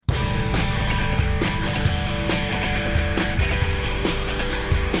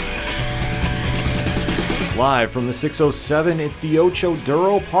Live from the 607, it's the Ocho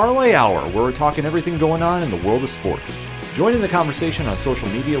Duro Parlay Hour, where we're talking everything going on in the world of sports. Join in the conversation on social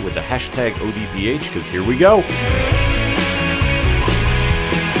media with the hashtag ODPH, because here we go.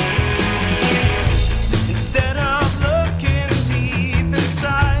 Instead of looking deep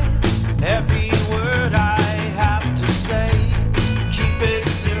inside, every word I have to say, keep it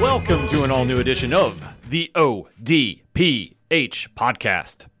simple. Welcome to an all-new edition of the ODPH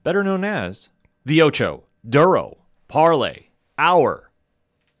podcast, better known as the Ocho Duro Parlay Hour.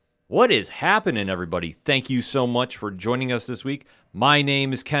 What is happening, everybody? Thank you so much for joining us this week. My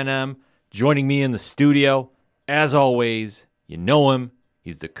name is Ken M. Joining me in the studio, as always, you know him.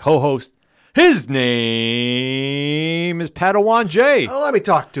 He's the co-host. His name is Padawan J. Oh, let me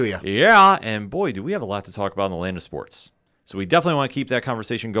talk to you. Yeah, and boy, do we have a lot to talk about in the land of sports. So we definitely want to keep that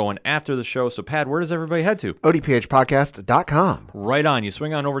conversation going after the show. So, Pad, where does everybody head to? ODPHpodcast.com. Right on. You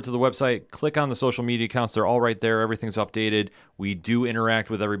swing on over to the website, click on the social media accounts. They're all right there. Everything's updated. We do interact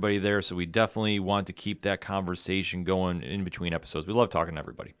with everybody there, so we definitely want to keep that conversation going in between episodes. We love talking to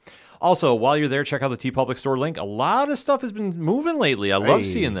everybody. Also, while you're there, check out the TeePublic Store link. A lot of stuff has been moving lately. I love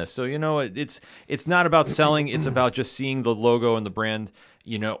seeing this. So, you know, it's not about selling. It's about just seeing the logo and the brand,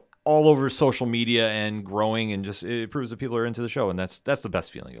 you know, all over social media and growing, and just it proves that people are into the show, and that's the best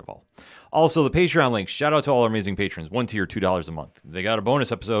feeling of all. Also, the Patreon link. Shout out to all our amazing patrons. $1 tier, $2 a month. They got a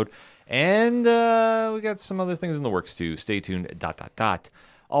bonus episode, and we got some other things in the works too. Stay tuned. ...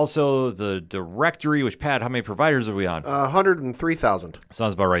 Also, the directory, which, Pat, how many providers are we on? 103,000.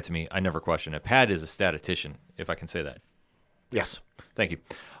 Sounds about right to me. I never question it. Pat is a statistician, if I can say that. Yes. Thank you.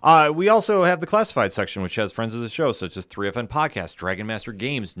 We also have the classified section, which has friends of the show, such as 3FN Podcast, Dragon Master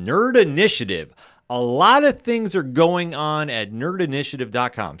Games, Nerd Initiative. A lot of things are going on at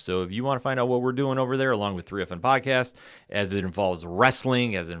nerdinitiative.com. So if you want to find out what we're doing over there, along with 3FN Podcast, as it involves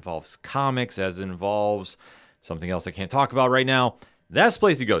wrestling, as it involves comics, as it involves something else I can't talk about right now, that's the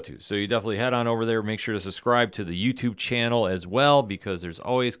place to go to. So you definitely head on over there. Make sure to subscribe to the YouTube channel as well, because there's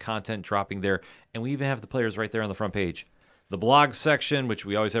always content dropping there. And we even have the players right there on the front page. The blog section, which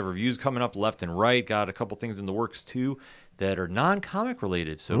we always have reviews coming up left and right. Got a couple things in the works, too, that are non-comic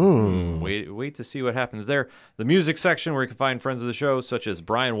related. So wait to see what happens there. The music section, where you can find friends of the show, such as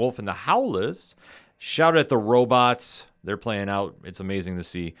Brian Wolf and the Howlers. Shout at the Robots. They're playing out. It's amazing to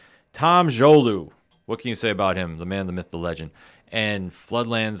see. Tom Jolu. What can you say about him? The man, the myth, the legend. And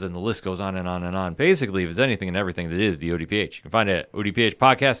Floodlands, and the list goes on and on and on. Basically, if it's anything and everything that is the ODPH, you can find it at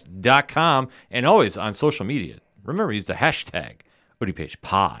odphpodcast.com and always on social media. Remember, use the hashtag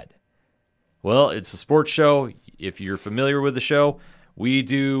ODPHpod. Well, it's a sports show. If you're familiar with the show, we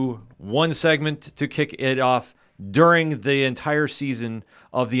do one segment to kick it off during the entire season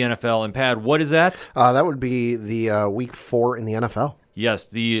of the NFL. And, Pad, what is that? That would be the week 4 in the NFL. Yes,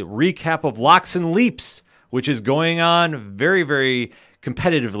 the recap of Locks and Leaps, which is going on very, very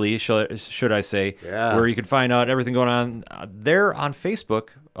competitively, should I say, where you can find out everything going on there on Facebook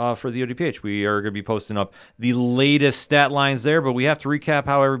for the ODPH. We are going to be posting up the latest stat lines there, but we have to recap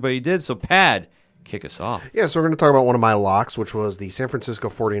how everybody did. So, Pad, kick us off. Yeah, so we're going to talk about one of my locks, which was the San Francisco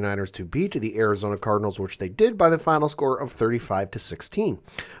 49ers to beat the Arizona Cardinals, which they did by the final score of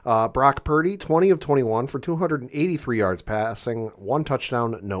 35-16. Brock Purdy, 20 of 21 for 283 yards passing, 1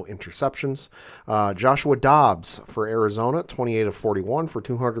 touchdown, no interceptions. Joshua Dobbs for Arizona, 28 of 41 for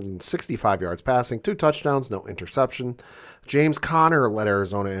 265 yards passing, 2 touchdowns, no interception. James Conner led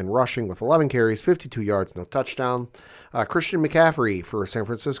Arizona in rushing with 11 carries, 52 yards, no touchdown. Christian McCaffrey for San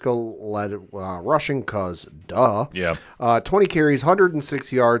Francisco led rushing, because duh. Yeah. 20 carries,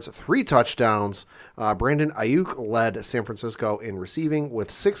 106 yards, 3 touchdowns. Brandon Ayuk led San Francisco in receiving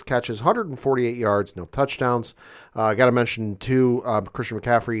with 6 catches, 148 yards, no touchdowns. Got to mention, too, Christian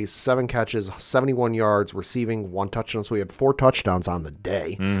McCaffrey, 7 catches, 71 yards, receiving 1 touchdown. So he had 4 touchdowns on the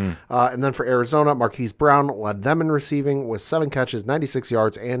day. And then for Arizona, Marquise Brown led them in receiving with 7 catches, 96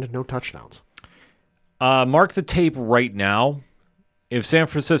 yards, and no touchdowns. Mark the tape right now. If San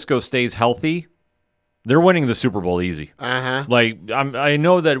Francisco stays healthy, they're winning the Super Bowl easy. Like, I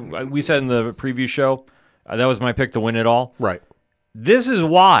know that we said in the preview show, that was my pick to win it all. Right. This is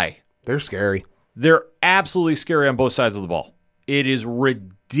why. They're scary. They're absolutely scary on both sides of the ball. It is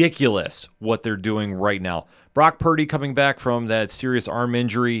ridiculous what they're doing right now. Brock Purdy coming back from that serious arm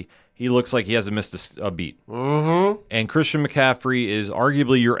injury. He looks like he hasn't missed a beat. And Christian McCaffrey is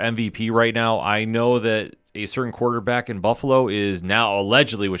arguably your MVP right now. I know that a certain quarterback in Buffalo is now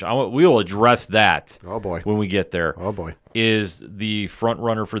allegedly, which we will address that when we get there, is the front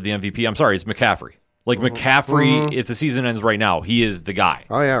runner for the MVP. I'm sorry, it's McCaffrey. Like McCaffrey, if the season ends right now, he is the guy.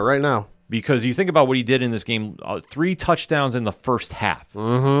 Oh, yeah, right now. Because you think about what he did in this game, 3 touchdowns in the first half.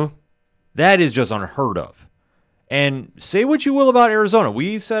 That is just unheard of. And say what you will about Arizona.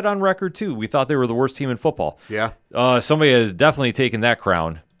 We said on record, too, we thought they were the worst team in football. Yeah. Somebody has definitely taken that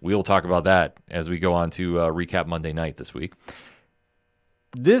crown. We'll talk about that as we go on to recap Monday night this week.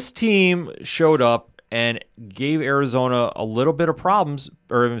 This team showed up and gave Arizona a little bit of problems,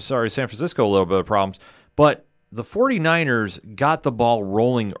 San Francisco a little bit of problems, but the 49ers got the ball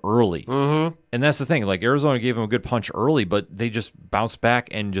rolling early. Mm-hmm. And that's the thing. Like, Arizona gave them a good punch early, but they just bounced back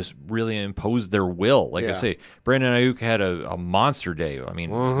and just really imposed their will. Like I say, Brandon Ayuk had a monster day. I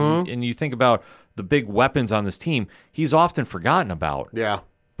mean, and you think about the big weapons on this team, he's often forgotten about. Yeah.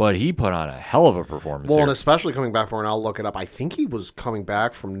 But he put on a hell of a performance. Well, there. and especially coming back from, and I'll look it up, I think he was coming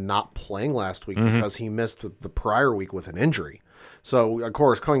back from not playing last week because he missed the prior week with an injury. So, of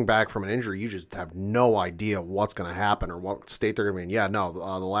course, coming back from an injury, you just have no idea what's going to happen or what state they're going to be in. Yeah, no,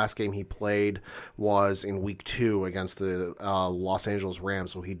 the last game he played was in week 2 against the Los Angeles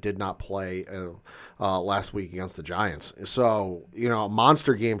Rams, so he did not play last week against the Giants. So, a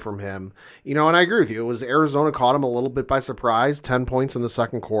monster game from him. And I agree with you. It was Arizona caught him a little bit by surprise, 10 points in the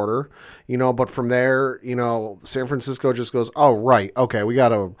second quarter. But from there, San Francisco just goes, oh, right, okay, we've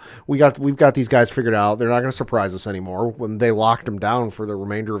got these guys figured out. They're not going to surprise us anymore. When they locked him down for the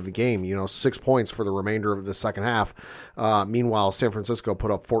remainder of the game, 6 points for the remainder of the second half. Meanwhile, San Francisco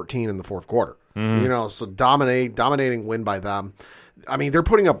put up 14 in the fourth quarter. So dominating win by them. I mean, they're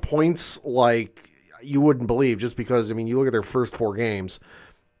putting up points like you wouldn't believe just because, you look at their first 4 games.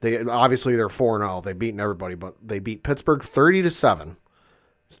 They're 4-0. They've beaten everybody, but they beat Pittsburgh 30-7.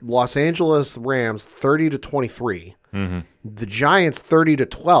 Los Angeles Rams 30-23. The Giants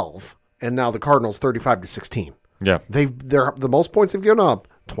 30-12, and now the Cardinals 35-16. Yeah, they're the most points they've given up,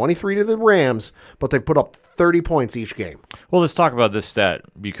 23 to the Rams, but they put up 30 points each game. Well, let's talk about this stat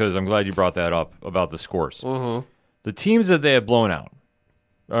because I'm glad you brought that up about the scores. The teams that they have blown out,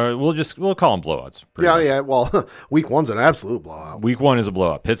 we'll call them blowouts. Yeah. Well, week 1's an absolute blowout. Week 1 is a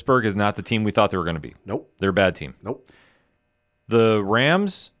blowout. Pittsburgh is not the team we thought they were going to be. Nope, they're a bad team. Nope. The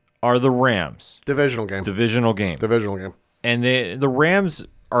Rams are the Rams. Divisional game. And the Rams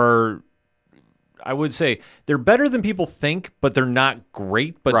are, I would say, they're better than people think, but they're not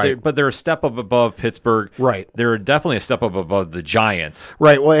great. But they're a step up above Pittsburgh. Right. They're definitely a step up above the Giants.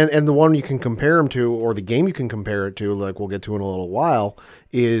 Right. Well, and the one you can compare them to, or the game you can compare it to, like we'll get to in a little while,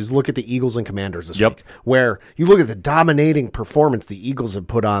 is look at the Eagles and Commanders this week, where you look at the dominating performance the Eagles have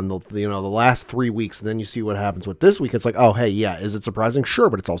put on the last 3 weeks, and then you see what happens with this week. It's like, oh, hey, yeah, is it surprising? Sure,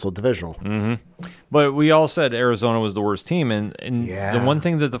 but it's also divisional. But we all said Arizona was the worst team, and the one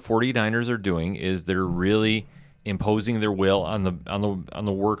thing that the 49ers are doing is they're really imposing their will on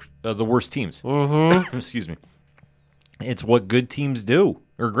the worst teams. Excuse me. It's what good teams do,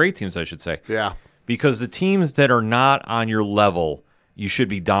 or great teams, I should say. Yeah. Because the teams that are not on your level, you should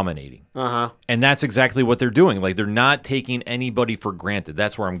be dominating. And that's exactly what they're doing. Like, they're not taking anybody for granted.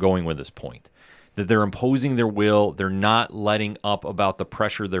 That's where I'm going with this point. That they're imposing their will. They're not letting up about the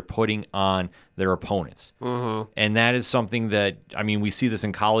pressure they're putting on their opponents. And that is something that, we see this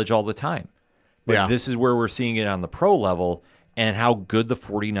in college all the time. But this is where we're seeing it on the pro level and how good the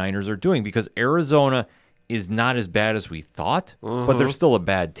 49ers are doing, because Arizona is not as bad as we thought, but they're still a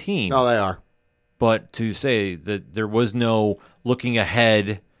bad team. No, they are. But to say that there was no looking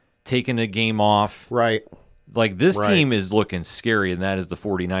ahead, taking a game off. Right. Like, this team is looking scary, and that is the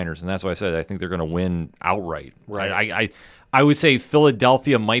 49ers. And that's why I said I think they're going to win outright. Right. I would say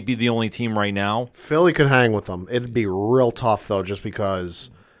Philadelphia might be the only team right now. Philly could hang with them. It'd be real tough, though, just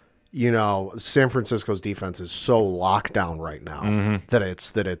because, San Francisco's defense is so locked down right now that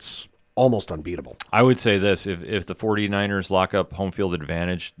it's almost unbeatable. I would say this: if the 49ers lock up home field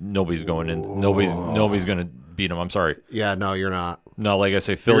advantage, nobody's going in. Nobody's going to beat them. I'm sorry. Yeah, no, you're not. No, like I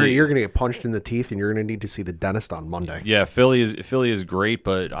say, Philly. You're going to get punched in the teeth, and you're going to need to see the dentist on Monday. Yeah, Philly is great,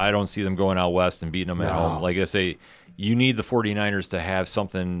 but I don't see them going out west and beating them at home. Like I say, you need the 49ers to have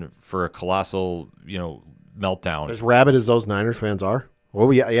something for a colossal, meltdown. As rabid as those Niners fans are.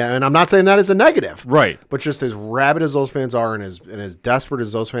 Well, yeah, and I'm not saying that as a negative. Right. But just as rabid as those fans are and as desperate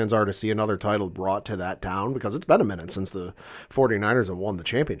as those fans are to see another title brought to that town, because it's been a minute since the 49ers have won the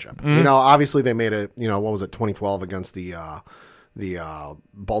championship. Obviously they made it, what was it, 2012 against the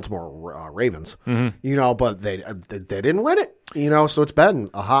Baltimore Ravens, but they didn't win it, so it's been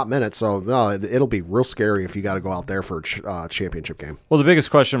a hot minute. So no, it'll be real scary if you got to go out there for a championship game. Well, the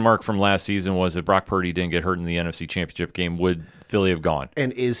biggest question mark from last season was if Brock Purdy didn't get hurt in the NFC Championship game, would Philly have gone?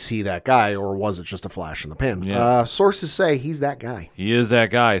 And is he that guy, or was it just a flash in the pan? Yeah. Sources say he's that guy. He is that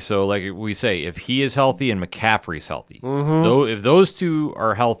guy. So like we say, if he is healthy and McCaffrey's healthy, though, if those two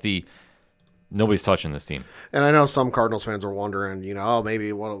are healthy, Nobody's touching this team. And I know some Cardinals fans are wondering, maybe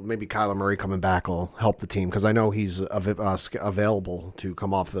Kyler Murray coming back will help the team because I know he's available to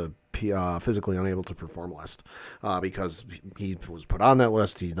come off the physically unable to perform list because he was put on that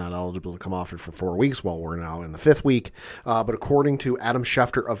list. He's not eligible to come off it for 4 weeks while we're now in the 5th week. But according to Adam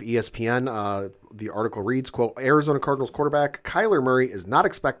Schefter of ESPN, the article reads, quote, Arizona Cardinals quarterback Kyler Murray is not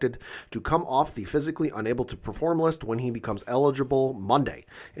expected to come off the physically unable to perform list when he becomes eligible Monday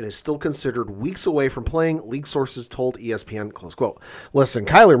and is still considered weeks away from playing, league sources told ESPN, close quote. Listen,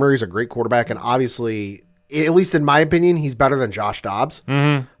 Kyler Murray's a great quarterback, and obviously, at least in my opinion, he's better than Josh Dobbs.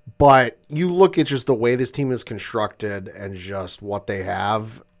 Mm-hmm. But you look at just the way this team is constructed and just what they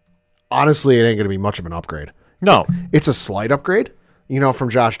have, honestly, it ain't going to be much of an upgrade. No. It's a slight upgrade, from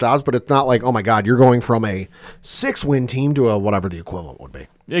Josh Dobbs, but it's not like, oh my God, you're going from a 6-win team to a whatever the equivalent would be.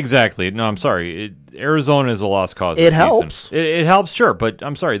 Exactly. No, I'm sorry. Arizona is a lost cause this It helps. season. It helps, sure, but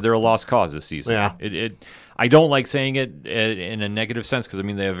I'm sorry. They're a lost cause this season. Yeah. I don't like saying it in a negative sense because,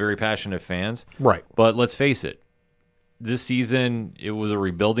 they have very passionate fans. Right. But let's face it. This season, it was a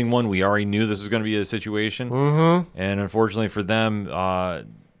rebuilding one. We already knew this was going to be a situation. Mm-hmm. And unfortunately for them,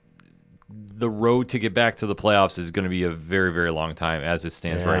 the road to get back to the playoffs is going to be a very, very long time as it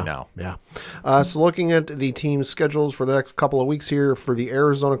stands right now. Yeah. So looking at the team's schedules for the next couple of weeks here for the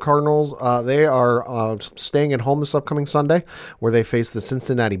Arizona Cardinals, they are staying at home this upcoming Sunday where they face the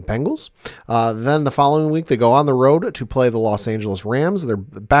Cincinnati Bengals. Then the following week, they go on the road to play the Los Angeles Rams. They're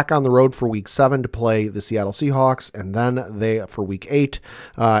back on the road for week 7 to play the Seattle Seahawks. And then for week 8,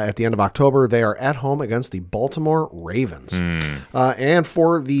 at the end of October, they are at home against the Baltimore Ravens. And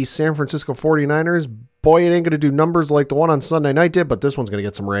for the San Francisco 49ers, boy, it ain't going to do numbers like the one on Sunday night did, but this one's going to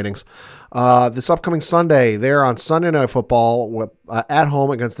get some ratings. This upcoming Sunday, they're on Sunday Night Football at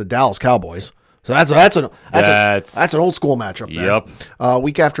home against the Dallas Cowboys. So that's an old school matchup there. Yep.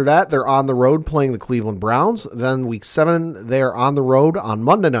 Week after that, they're on the road playing the Cleveland Browns. Then week 7, they're on the road on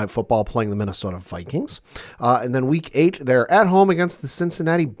Monday Night Football playing the Minnesota Vikings. And then week 8, they're at home against the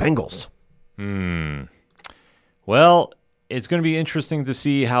Cincinnati Bengals. Well, it's going to be interesting to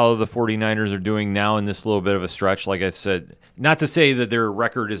see how the 49ers are doing now in this little bit of a stretch. Like I said, not to say that their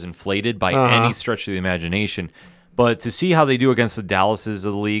record is inflated by any stretch of the imagination, but to see how they do against the Dallases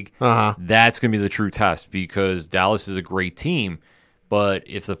of the league, that's going to be the true test because Dallas is a great team. But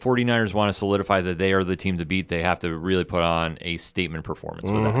if the 49ers want to solidify that they are the team to beat, they have to really put on a statement performance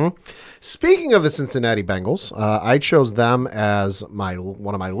with that. Speaking of the Cincinnati Bengals, I chose them as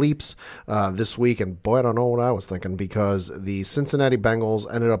one of my leaps this week, and boy, I don't know what I was thinking because the Cincinnati Bengals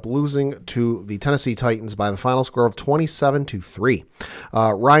ended up losing to the Tennessee Titans by the final score of 27-3.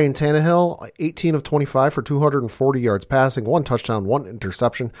 Ryan Tannehill, 18 of 25 for 240 yards passing, 1 touchdown, 1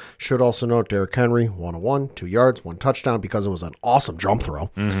 interception. Should also note Derrick Henry, 101, 2 yards, 1 touchdown because it was an awesome jump throw.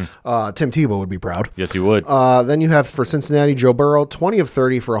 Tim Tebow would be proud. Yes, he would. Then you have for Cincinnati, Joe Burrow, 20 of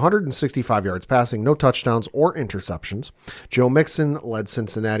 30 for 165 yards passing, no touchdowns or interceptions. Joe Mixon led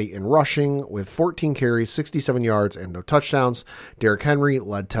Cincinnati in rushing with 14 carries, 67 yards, and no touchdowns. Derrick Henry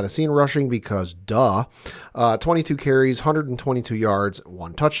led Tennessee in rushing because 22 carries, 122 yards,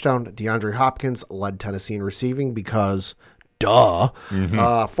 1 touchdown. DeAndre Hopkins led Tennessee in receiving because 4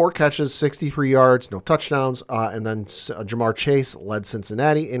 catches, 63 yards, no touchdowns. And then Jamar Chase led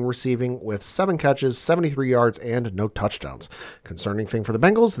Cincinnati in receiving with 7 catches, 73 yards, and no touchdowns. Concerning thing for the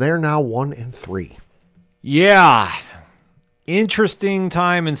Bengals, they're now 1-3. Yeah. Interesting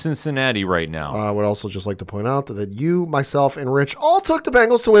time in Cincinnati right now. I would also just like to point out that you, myself, and Rich all took the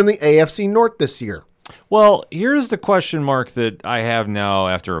Bengals to win the AFC North this year. Well, here's the question mark that I have now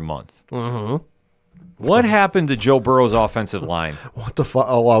after a month. What happened to Joe Burrow's offensive line? What the fuck?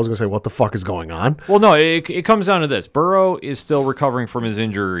 Oh, I was going to say, what the fuck is going on? Well, no, it comes down to this. Burrow is still recovering from his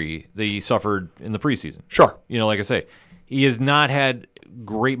injury that he suffered in the preseason. Sure. Like I say, he has not had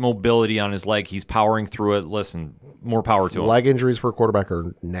great mobility on his leg. He's powering through it. Listen, more power to him. Leg injuries for a quarterback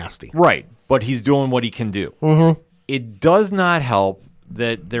are nasty. Right, but he's doing what he can do. It does not help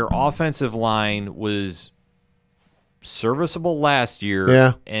that their offensive line was serviceable last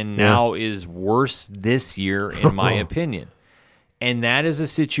year and now is worse this year, in my opinion. And that is a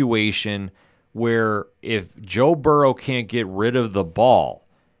situation where if Joe Burrow can't get rid of the ball,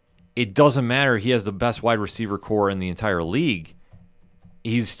 it doesn't matter. He has the best wide receiver core in the entire league.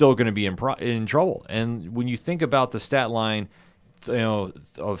 He's still going to be in trouble. And when you think about the stat line,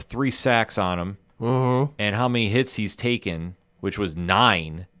 of 3 sacks on him and how many hits he's taken, which was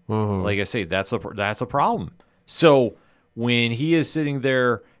 9, like I say, that's a problem. So when he is sitting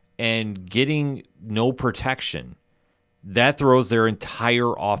there and getting no protection, that throws their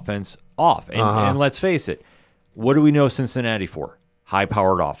entire offense off. And let's face it, what do we know Cincinnati for?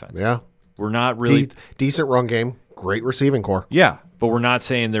 High-powered offense. Yeah. We're not really decent run game, great receiving core. Yeah, but we're not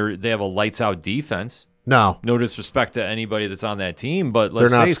saying they have a lights out defense. No disrespect to anybody that's on that team, but they're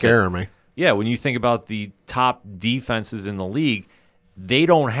not scaring me. Yeah, when you think about the top defenses in the league, they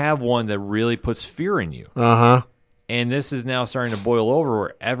don't have one that really puts fear in you. And this is now starting to boil over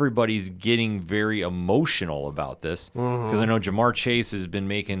where everybody's getting very emotional about this. Because I know Jamar Chase has been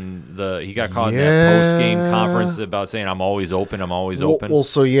making he got caught in that post-game conference about saying, I'm always open, I'm always open. Well,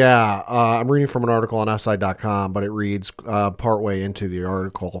 so yeah, I'm reading from an article on SI.com, but it reads partway into the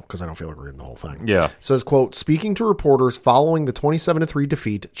article because I don't feel like reading the whole thing. Yeah. It says, quote, speaking to reporters following the 27-3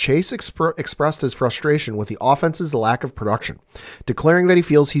 defeat, Chase expressed his frustration with the offense's lack of production, declaring that he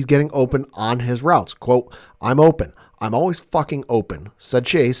feels he's getting open on his routes. Quote, I'm open. I'm always fucking open, said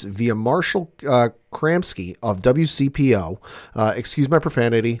Chase via Marshall Kramsky of WCPO. Excuse my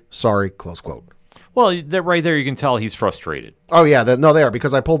profanity. Sorry, close quote. Well, right there you can tell he's frustrated. Oh, yeah. No, they are,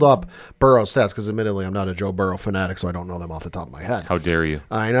 because I pulled up Burrow's stats, because admittedly I'm not a Joe Burrow fanatic, so I don't know them off the top of my head. How dare you?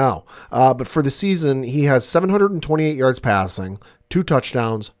 I know. But for the season, he has 728 yards passing, 2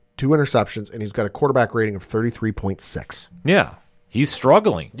 touchdowns, 2 interceptions, and he's got a quarterback rating of 33.6. Yeah, he's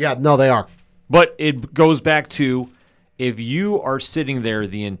struggling. Yeah, no, they are. But it goes back to, if you are sitting there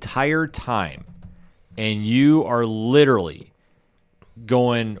the entire time and you are literally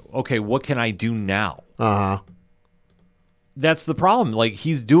going, okay, what can I do now? That's the problem. Like,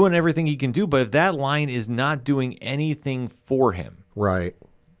 he's doing everything he can do, but if that line is not doing anything for him, right,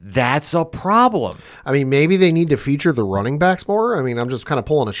 that's a problem. I mean, maybe they need to feature the running backs more. I mean, I'm just kind of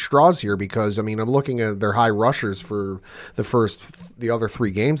pulling at straws here because, I mean, I'm looking at their high rushers for the other 3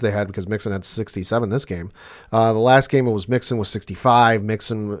 games they had, because Mixon had 67 this game. The last game it was Mixon with 65,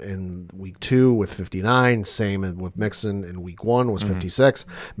 Mixon in week 2 with 59, same with Mixon in week 1 was 56.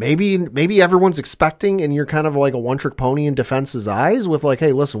 Maybe everyone's expecting, and you're kind of like a one-trick pony in defense's eyes with like,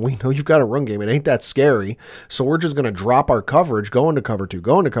 hey, listen, we know you've got a run game. It ain't that scary. So we're just going to drop our coverage, go into cover 2,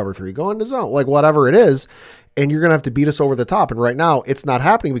 go into cover 3, go into zone, like whatever it is, and you're going to have to beat us over the top. And right now it's not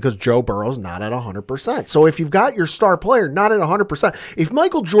happening because Joe Burrow's not at 100%. So if you've got your star player not at 100%, if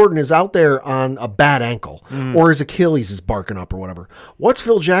Michael Jordan is out there on a bad ankle or his Achilles is barking up or whatever, what's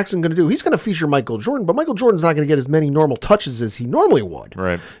Phil Jackson going to do? He's going to feature Michael Jordan, but Michael Jordan's not going to get as many normal touches as he normally would.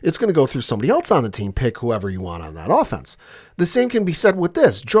 Right. It's going to go through somebody else on the team, pick whoever you want on that offense. The same can be said with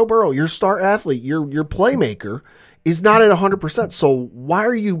this. Joe Burrow, your star athlete, your playmaker, is not at 100%. So why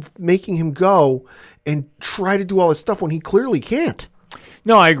are you making him go and try to do all this stuff when he clearly can't?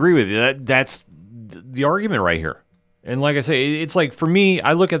 No, I agree with you. That's the argument right here. And like I say, it's like, for me,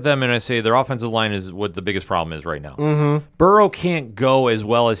 I look at them and I say their offensive line is what the biggest problem is right now. Burrow can't go as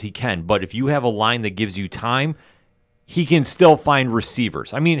well as he can, but if you have a line that gives you time, he can still find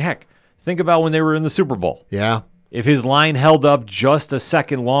receivers. I mean, heck, think about when they were in the Super Bowl. Yeah. If his line held up just a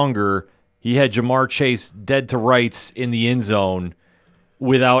second longer, he had Jamar Chase dead to rights in the end zone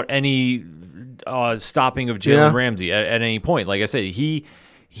without any stopping of Jalen Ramsey at any point. Like I said,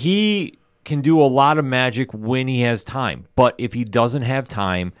 he can do a lot of magic when he has time. But if he doesn't have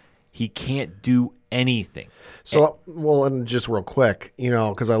time, he can't do anything. So, well, and just real quick,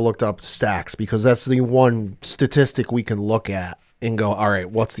 because I looked up sacks, because that's the one statistic we can look at and go, all right,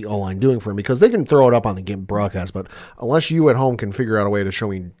 what's the O-line doing for him? Because they can throw it up on the game broadcast, but unless you at home can figure out a way to show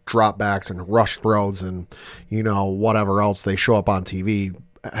me dropbacks and rush throws and, whatever else they show up on TV,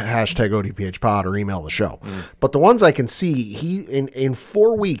 hashtag ODPH pod or email the show. But the ones I can see, he in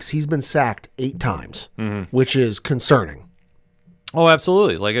 4 weeks, he's been sacked 8 times, which is concerning. Oh,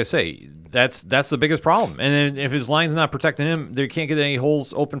 absolutely. Like I say, that's the biggest problem. And then if his line's not protecting him, they can't get any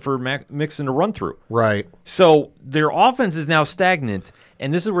holes open for Mixon to run through. Right. So their offense is now stagnant,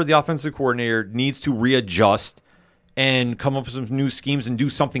 and this is where the offensive coordinator needs to readjust and come up with some new schemes and do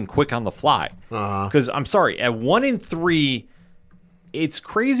something quick on the fly. Because I'm sorry, at 1-3, it's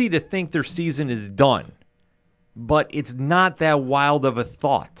crazy to think their season is done, but it's not that wild of a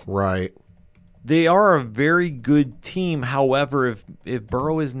thought. Right. They are a very good team. However, if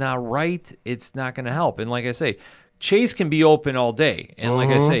Burrow is not right, it's not going to help. And like I say, Chase can be open all day. And like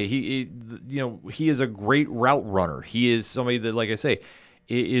I say, he is a great route runner. He is somebody that, like I say,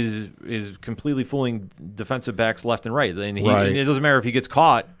 is completely fooling defensive backs left and right. And it doesn't matter if he gets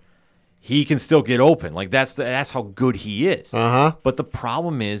caught, he can still get open. Like that's how good he is. But the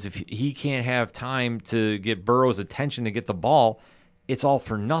problem is, if he can't have time to get Burrow's attention to get the ball, it's all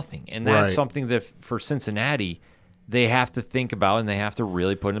for nothing. And that's something that for Cincinnati, they have to think about and they have to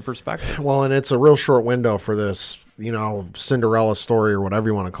really put in perspective. Well, and it's a real short window for this, Cinderella story or whatever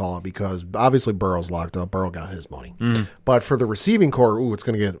you want to call it, because obviously Burrow's locked up. Burrow got his money. But for the receiving core, it's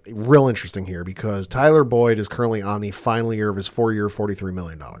going to get real interesting here because Tyler Boyd is currently on the final year of his 4-year, $43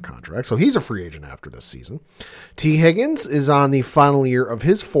 million contract. So he's a free agent after this season. T. Higgins is on the final year of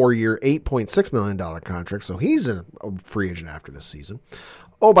his 4-year, $8.6 million contract. So he's a free agent after this season.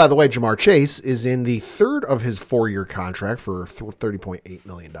 Oh, by the way, Jamar Chase is in the third of his 4-year contract for $30.8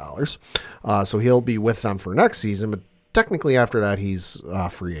 million. So he'll be with them for next season, but technically after that, he's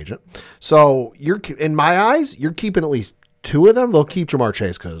a free agent. So in my eyes, you're keeping at least 2 of them. They'll keep Jamar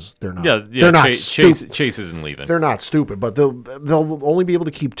Chase because they're not. They're not stupid. Chase isn't leaving. They're not stupid, but they'll only be able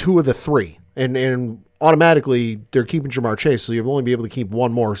to keep 2 of the 3, and automatically they're keeping Jamar Chase, so you'll only be able to keep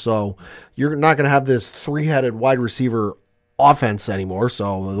 1 more. So you're not going to have this 3-headed wide receiver offense anymore,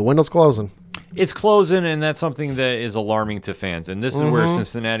 so the window's closing. It's closing, and that's something that is alarming to fans. And this is where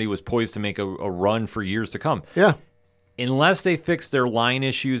Cincinnati was poised to make a run for years to come. Yeah. Unless they fix their line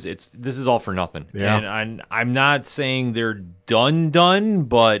issues, this is all for nothing. Yeah. And I'm not saying they're done,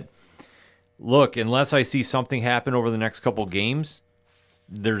 but look, unless I see something happen over the next couple games,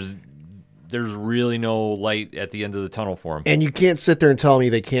 there's really no light at the end of the tunnel for them. And you can't sit there and tell me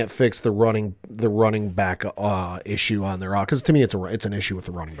they can't fix the running back issue on their because to me it's an issue with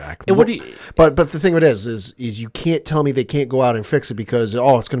the running back. And but the thing of it is you can't tell me they can't go out and fix it because it's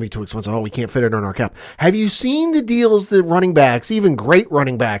going to be too expensive. We can't fit it on our cap. Have you seen the deals that running backs, even great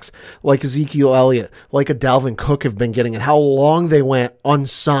running backs like Ezekiel Elliott, like a Dalvin Cook have been getting, and how long they went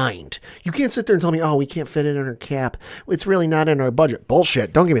unsigned? You can't sit there and tell me, we can't fit it in our cap. It's really not in our budget.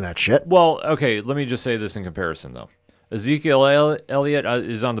 Bullshit. Don't give me that shit. Well, okay, let me just say this in comparison, though. Ezekiel Elliott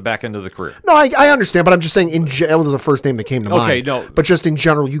is on the back end of the career. No, I understand, but I'm just saying that was the first name that came to mind. Okay, no. But just in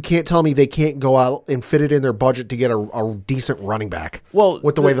general, you can't tell me they can't go out and fit it in their budget to get a decent running back. Well,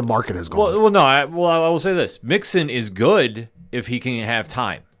 with the way the market has gone. I will say this. Mixon is good if he can have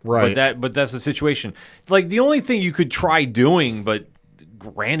time. Right. But that's the situation. Like, the only thing you could try doing, but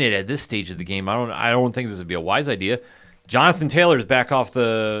granted at this stage of the game, I don't think this would be a wise idea. Jonathan Taylor's back off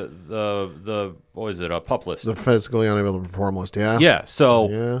the what is it, a PUP list? The physically unable to perform list, yeah. Yeah,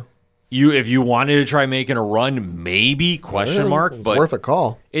 so if you wanted to try making a run, maybe, question mark. It's but worth a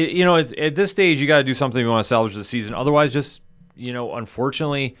call. It's at this stage, you got to do something if you want to salvage the season. Otherwise, just,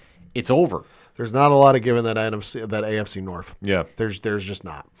 unfortunately, it's over. There's not a lot of giving that AFC North. Yeah. There's just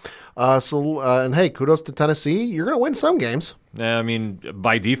not. And hey, kudos to Tennessee. You're going to win some games. I mean,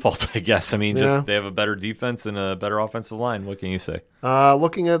 by default, I guess. I mean, just they have a better defense and a better offensive line. What can you say?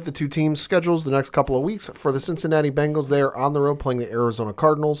 Looking at the 2 teams' schedules the next couple of weeks, for the Cincinnati Bengals, they are on the road playing the Arizona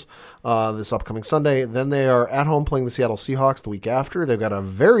Cardinals this upcoming Sunday. Then they are at home playing the Seattle Seahawks the week after. They've got a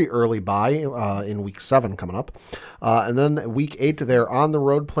very early bye in week 7 coming up. And then week 8, they're on the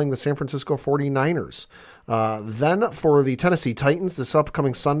road playing the San Francisco 49ers. Then for the Tennessee Titans this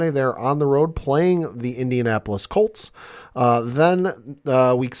upcoming Sunday, they're on the road playing the Indianapolis Colts. Then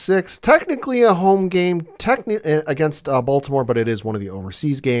week 6, technically a home game against Baltimore, but it is one of the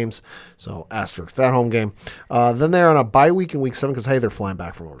overseas games. So asterisk that home game. Then they're on a bye week in week 7 because, hey, they're flying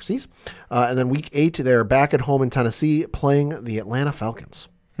back from overseas. And then week 8, they're back at home in Tennessee playing the Atlanta Falcons.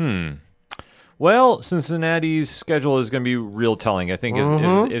 Well, Cincinnati's schedule is going to be real telling. I think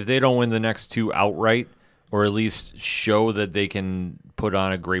if they don't win the next 2 outright, or at least show that they can put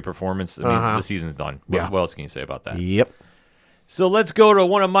on a great performance, I mean, the season's done. Yeah. What else can you say about that? Yep. So let's go to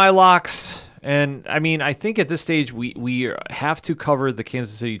one of my locks. And, I mean, I think at this stage we have to cover the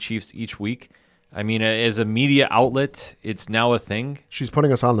Kansas City Chiefs each week. I mean, as a media outlet, it's now a thing. She's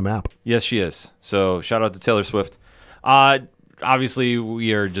putting us on the map. Yes, she is. So shout out to Taylor Swift. Obviously,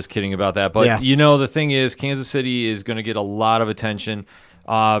 we are just kidding about that. But, the thing is, Kansas City is going to get a lot of attention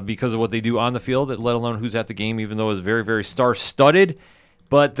because of what they do on the field, let alone who's at the game, even though it's very, very star-studded.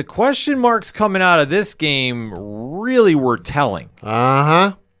 But the question marks coming out of this game really were telling.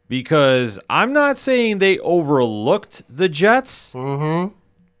 Because I'm not saying they overlooked the Jets.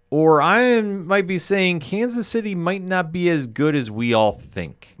 Or I might be saying Kansas City might not be as good as we all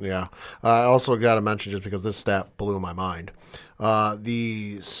think. Yeah. I also got to mention, just because this stat blew my mind,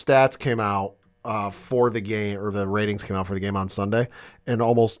 the stats came out for the game, or the ratings came out for the game on Sunday, and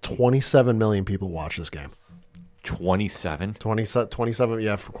almost 27 million people watched this game. 27? 27,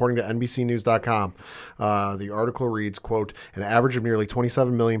 yeah, according to NBCnews.com. The article reads, quote, an average of nearly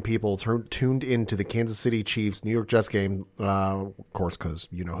 27 million people tuned into the Kansas City Chiefs New York Jets game, of course, because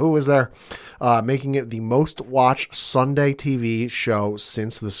you know who was there, making it the most watched Sunday TV show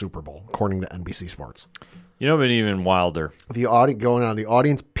since the Super Bowl, according to NBC Sports. You know, but even wilder. The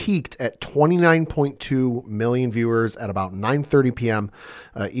audience peaked at 29.2 million viewers at about 9:30 p.m.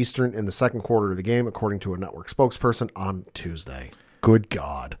 Eastern in the second quarter of the game, according to a network spokesperson on Tuesday. Good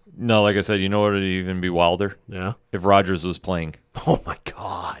God. No, like I said, you know what would even be wilder? Yeah. If Rogers was playing. Oh, my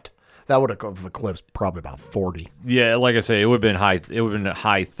God. That would have eclipsed probably about 40. Yeah, like I say, it would have been high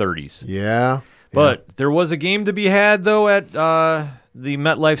 30s. Yeah. But there was a game to be had, though, at the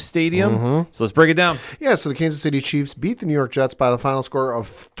MetLife Stadium. So let's break it down. Yeah, so the Kansas City Chiefs beat the New York Jets by the final score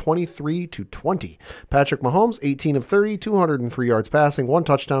of 23-20. Patrick Mahomes, 18 of 30, 203 yards passing, 1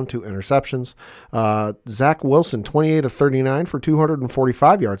 touchdown, 2 interceptions. Zach Wilson, 28 of 39 for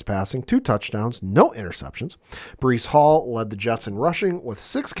 245 yards passing, 2 touchdowns, no interceptions. Breece Hall led the Jets in rushing with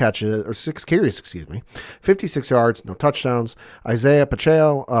 6 carries, 56 yards, no touchdowns. Isaiah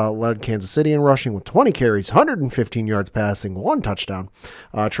Pacheco led Kansas City in rushing with 20 carries, 115 yards passing, 1 touchdown.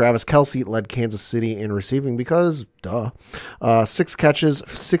 Travis Kelce led Kansas City in receiving because, 6 catches,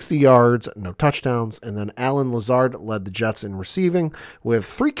 60 yards, no touchdowns. And then Alan Lazard led the Jets in receiving with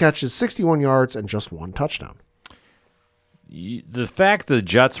 3 catches, 61 yards, and just 1 touchdown. The fact the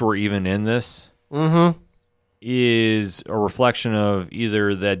Jets were even in this is a reflection of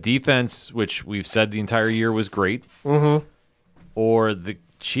either that defense, which we've said the entire year was great, or the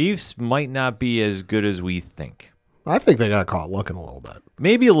Chiefs might not be as good as we think. I think they got caught looking a little bit.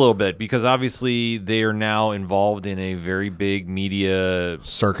 Maybe a little bit, because obviously they are now involved in a very big media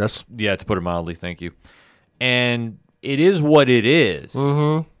circus. Yeah, to put it mildly, thank you. And it is what it is.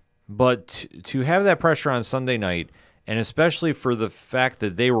 But to have that pressure on Sunday night, and especially for the fact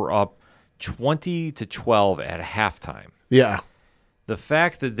that they were up 20-12 at halftime. Yeah. The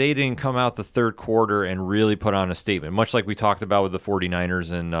fact that they didn't come out the third quarter and really put on a statement, much like we talked about with the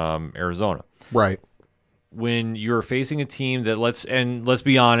 49ers in Arizona. Right. When you're facing a team that let's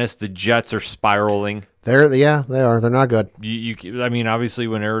be honest, the Jets are spiraling. They are. They're not good. I mean, obviously,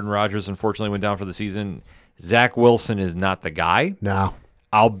 when Aaron Rodgers unfortunately went down for the season, Zach Wilson is not the guy. No.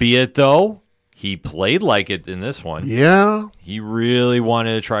 Albeit, though, he played like it in this one. Yeah. He really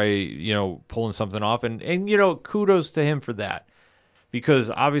wanted to try, pulling something off, and kudos to him for that, because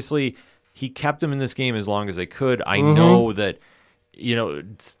obviously he kept him in this game as long as they could. I know that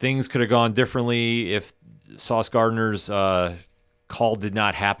things could have gone differently if Sauce Gardner's call did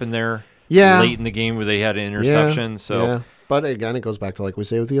not happen there late in the game where they had an interception. But again, it goes back to like we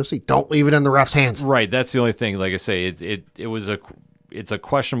say with the UFC. Don't leave it in the ref's hands. Right. That's the only thing. Like I say, it's a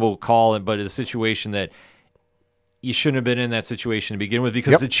questionable call, but it's a situation that you shouldn't have been in that situation to begin with,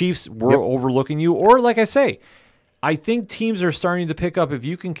 because the Chiefs were overlooking you. Or like I say, I think teams are starting to pick up, if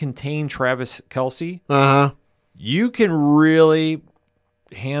you can contain Travis Kelce, you can really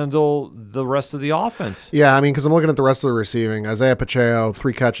handle the rest of the offense. Yeah, I mean, because I'm looking at the rest of the receiving. Isaiah Pacheco,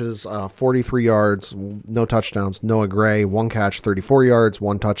 3 catches, 43 yards, no touchdowns. Noah Gray, 1 catch, 34 yards,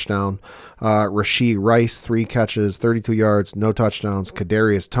 1 touchdown. Rashee Rice, 3 catches, 32 yards, no touchdowns.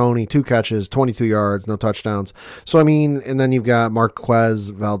 Kadarius Toney, 2 catches, 22 yards, no touchdowns. So, I mean, and then you've got Marquez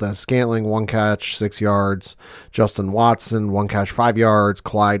Valdez-Scantling, 1 catch, 6 yards. Justin Watson, 1 catch, 5 yards.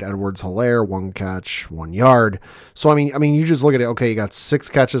 Clyde Edwards-Helaire, 1 catch, 1 yard. So, I mean, you just look at it. Okay, you got 6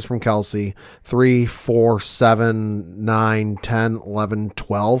 catches from Kelce, 3, 4, 7, 9, 10, 11,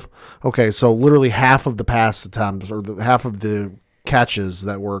 12. Okay, so literally half of the pass attempts, or half of the catches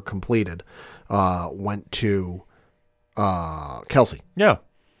that were completed went to Kelce. Yeah.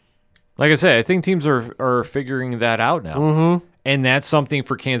 Like I say, I think teams are figuring that out now. And that's something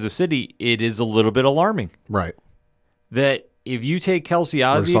for Kansas City. It is a little bit alarming. Right. That if you take Kelce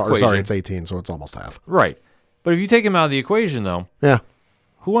out of the equation. Sorry, it's 18, so it's almost half. Right. But if you take him out of the equation, though,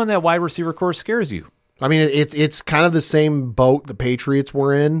 who on that wide receiver course scares you? I mean, it's kind of the same boat the Patriots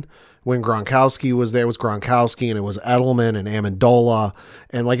were in when Gronkowski was there. It was Gronkowski, and it was Edelman and Amendola,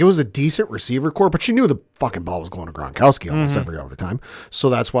 and like it was a decent receiver core, but you knew the fucking ball was going to Gronkowski almost every other time. So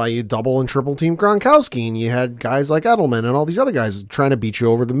that's why you double and triple team Gronkowski, and you had guys like Edelman and all these other guys trying to beat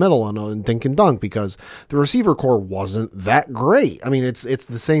you over the middle and dink and dunk, because the receiver core wasn't that great. I mean, it's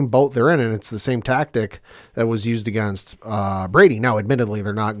the same boat they're in, and it's the same tactic that was used against Brady. Now, admittedly,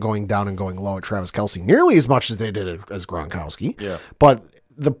 they're not going down and going low at Travis Kelce nearly as much as they did as Gronkowski. Yeah, but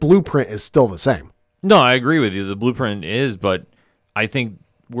the blueprint is still the same. No, I agree with you. The blueprint is, but I think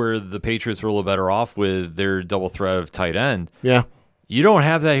where the Patriots were a little better off with their double threat of tight end. Yeah. You don't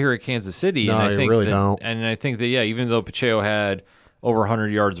have that here at Kansas City. No, and I you think really don't. And I think that, even though Pacheco had over 100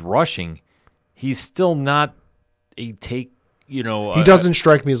 yards rushing, he's still not a He doesn't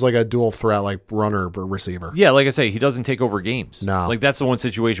strike me as like a dual threat, like runner or receiver. Yeah, like I say, he doesn't take over games. No. Like that's the one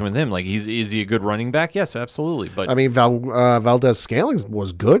situation with him. Like is he a good running back? Yes, absolutely. But I mean, Valdez Scantling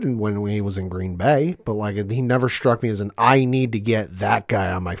was good when he was in Green Bay, but like he never struck me as I need to get that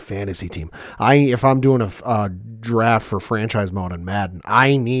guy on my fantasy team. If I'm doing a draft for franchise mode in Madden,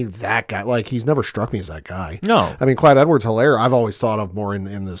 I need that guy. Like he's never struck me as that guy. No. I mean, Clyde Edwards-Helaire, I've always thought of more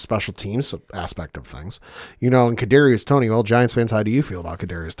in the special teams aspect of things. And Kadarius Toney, well, Giants fans, how do you feel about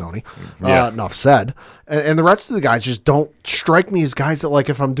Kadarius Toney? Yeah. Enough said. And the rest of the guys just don't strike me as guys that, like,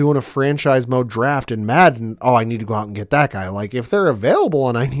 if I'm doing a franchise mode draft in Madden, I need to go out and get that guy. Like, if they're available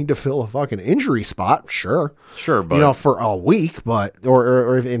and I need to fill a fucking injury spot, sure. Sure, but for a week, but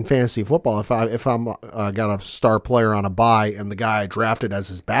or in fantasy football, if I'm got a star player on a bye and the guy I drafted as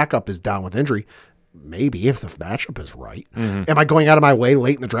his backup is down with injury, maybe if the matchup is right. Mm-hmm. Am I going out of my way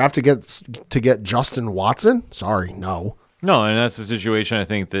late in the draft to get Justin Watson? Sorry, no. No, and that's the situation. I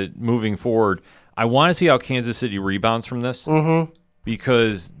think that moving forward, I want to see how Kansas City rebounds from this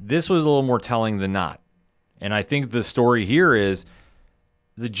because this was a little more telling than not. And I think the story here is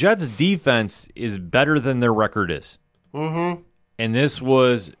the Jets' defense is better than their record is. Mm-hmm. And this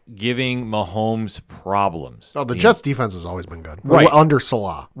was giving Mahomes problems. Oh, the Jets' defense has always been good. Right. Under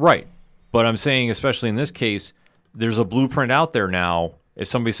Salah. Right. But I'm saying, especially in this case, there's a blueprint out there now. If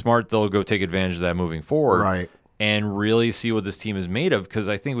somebody's smart, they'll go take advantage of that moving forward. Right. And really see what this team is made of. Because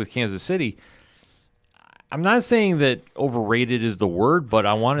I think with Kansas City, I'm not saying that overrated is the word, but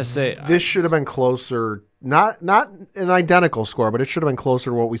I want to say this should have been closer. Not an identical score, but it should have been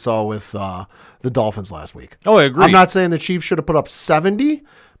closer to what we saw with the Dolphins last week. Oh, I agree. I'm not saying the Chiefs should have put up 70,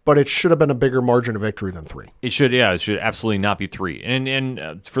 but it should have been a bigger margin of victory than 3. It should absolutely not be 3.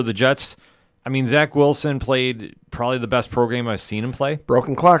 And for the Jets, I mean, Zach Wilson played probably the best pro game I've seen him play.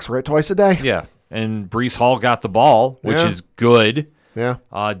 Broken clocks, right? Twice a day. Yeah. And Breece Hall got the ball, which is good. Yeah.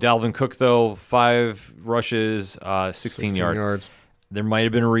 Dalvin Cook, though, 5 rushes, 16 yards. There might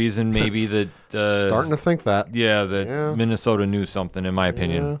have been a reason maybe that starting to think that. Yeah, Minnesota knew something, in my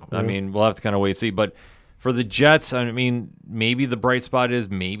opinion. Yeah. I mean, we'll have to kind of wait and see. But for the Jets, I mean, maybe the bright spot is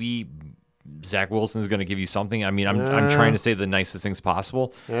maybe Zach Wilson is going to give you something. I mean, I'm trying to say the nicest things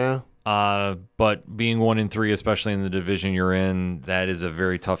possible. Yeah. But being 1-3, especially in the division you're in, that is a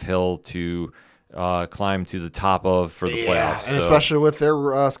very tough hill to climb to the top of for the playoffs. And especially with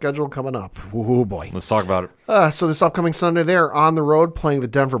their schedule coming up. Oh, boy. Let's talk about it. So this upcoming Sunday, they're on the road playing the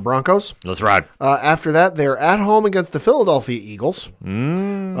Denver Broncos. Let's ride. After that, they're at home against the Philadelphia Eagles.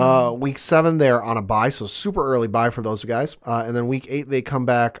 Week 7, they're on a bye, so super early bye for those guys. And then week 8, they come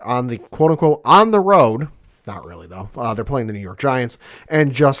back on the quote-unquote on the road. Not really, though. They're playing the New York Giants.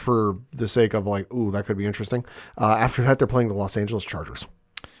 And just for the sake of like, ooh, that could be interesting. After that, they're playing the Los Angeles Chargers.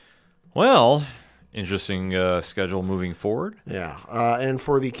 Well, interesting schedule moving forward. Yeah. And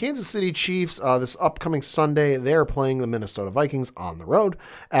for the Kansas City Chiefs, this upcoming Sunday, they're playing the Minnesota Vikings on the road.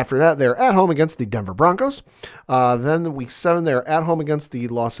 After that, they're at home against the Denver Broncos. Then week 7, they're at home against the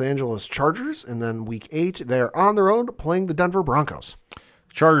Los Angeles Chargers. And then week 8, they're on the road playing the Denver Broncos.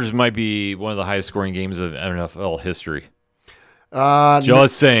 Chargers might be one of the highest scoring games of NFL history.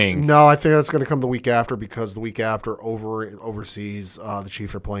 Just saying. No, I think that's going to come the week after because the week after overseas, the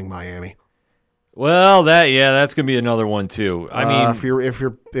Chiefs are playing Miami. Well, that's going to be another one too. I mean,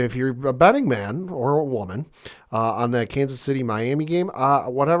 if you're a betting man or a woman on the Kansas City Miami game,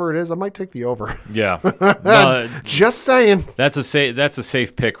 whatever it is, I might take the over. Yeah, just saying. That's a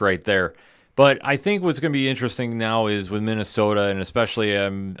safe pick right there. But I think what's going to be interesting now is with Minnesota, and especially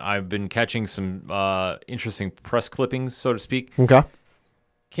I've been catching some interesting press clippings, so to speak. Okay.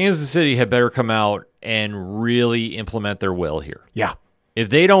 Kansas City had better come out and really implement their will here. Yeah. If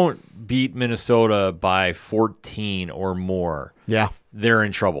they don't beat Minnesota by 14 or more, they're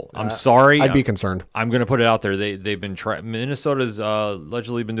in trouble. I'm sorry. I'd be concerned. I'm going to put it out there. They've been Minnesota's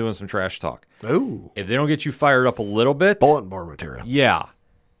allegedly been doing some trash talk. Ooh. If they don't get you fired up a little bit, bulletin board material. Yeah.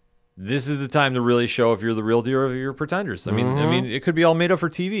 This is the time to really show if you're the real deal or if you're pretenders. I mean, it could be all made up for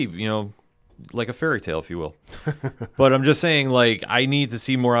TV, like a fairy tale, if you will. But I'm just saying, like, I need to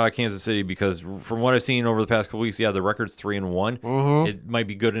see more out of Kansas City because from what I've seen over the past couple weeks, the record's 3-1. It might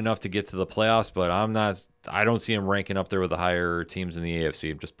be good enough to get to the playoffs, but I don't see them ranking up there with the higher teams in the AFC.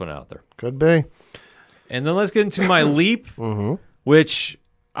 I'm just putting it out there. Could be. And then let's get into my leap, which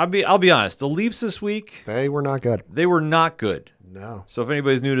I'll be honest, the leaps this week, they were not good. They were not good. No. So if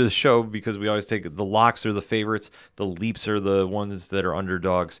anybody's new to the show, because we always take the locks are the favorites, the leaps are the ones that are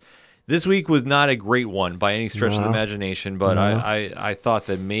underdogs. This week was not a great one by any stretch of the imagination, but I thought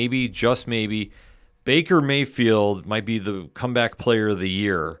that maybe, just maybe, Baker Mayfield might be the comeback player of the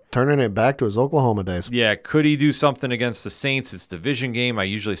year. Turning it back to his Oklahoma days. Yeah, could he do something against the Saints? It's a division game. I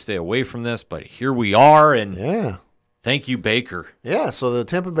usually stay away from this, but here we are, and Yeah. thank you, Baker. Yeah, so the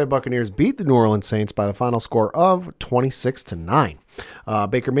Tampa Bay Buccaneers beat the New Orleans Saints by the final score of 26-9.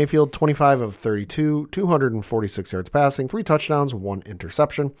 Baker Mayfield, 25 of 32, 246 yards passing, 3 touchdowns, 1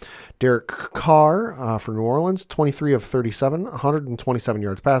 interception. Derek Carr for New Orleans, 23 of 37, 127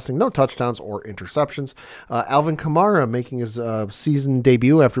 yards passing, no touchdowns or interceptions. Alvin Kamara making his season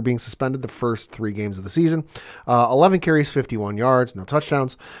debut after being suspended the first 3 games of the season. 11 carries, 51 yards, no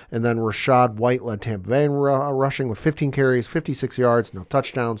touchdowns. And then Rashad White led Tampa Bay in rushing with 15 carries, 56 yards, no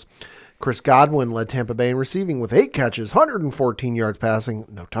touchdowns. Chris Godwin led Tampa Bay in receiving with 8 catches, 114 yards passing,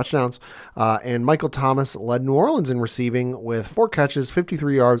 no touchdowns. And Michael Thomas led New Orleans in receiving with 4 catches,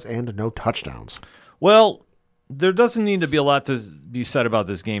 53 yards, and no touchdowns. Well, there doesn't need to be a lot to be said about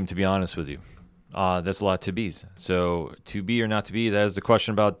this game, to be honest with you. That's a lot to be's. So to be or not to be, that is the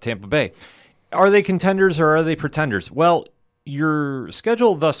question about Tampa Bay. Are they contenders or are they pretenders? Well, your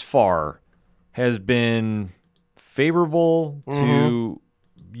schedule thus far has been favorable to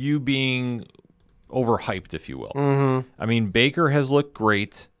you being overhyped, if you will. I mean, Baker has looked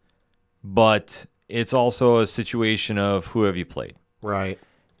great, but it's also a situation of who have you played. Right.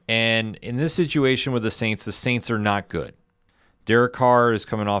 And in this situation with the Saints are not good. Derek Carr is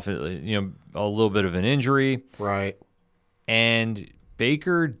coming off a little bit of an injury. Right. And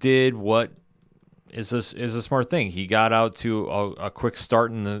Baker did what is a smart thing. He got out to a quick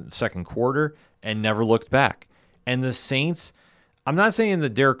start in the second quarter and never looked back. And the Saints, I'm not saying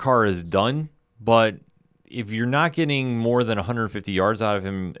that Derek Carr is done, but if you're not getting more than 150 yards out of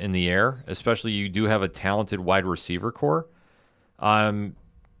him in the air, especially you do have a talented wide receiver core,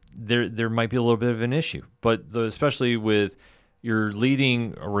 there might be a little bit of an issue. But especially with your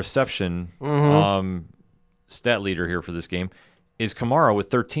leading reception stat leader here for this game is Kamara with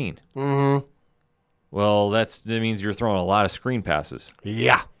 13. Well, that means you're throwing a lot of screen passes.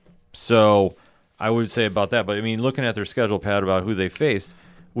 Yeah. So I would say about that. But, I mean, looking at their schedule, Pat, about who they faced,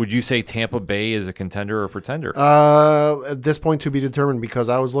 would you say Tampa Bay is a contender or a pretender? At this point, to be determined, because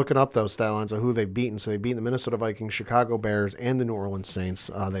I was looking up those stat lines of who they've beaten. So they've beaten the Minnesota Vikings, Chicago Bears, and the New Orleans Saints.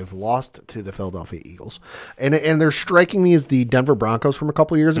 They've lost to the Philadelphia Eagles. And they're striking me as the Denver Broncos from a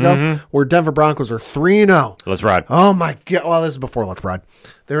couple of years ago, where Denver Broncos are 3-0. Let's ride. Oh, my God. Well, this is before Let's Ride.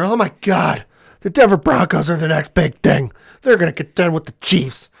 Oh, my God. The Denver Broncos are the next big thing. They're going to contend with the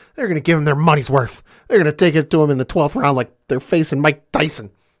Chiefs. They're going to give them their money's worth. They're going to take it to them in the 12th round like they're facing Mike Tyson.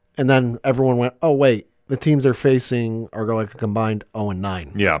 And then everyone went, oh, wait, the teams they're facing are like a combined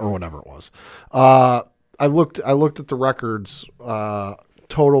 0-9 or whatever it was. I looked at the records,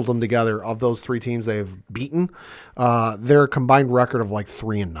 totaled them together of those 3 teams they've beaten. They're a combined record of like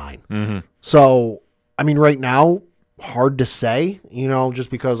 3-9. So, I mean, right now, hard to say, just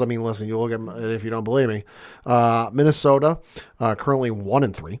because, I mean, listen, you look at it if you don't believe me. Minnesota, currently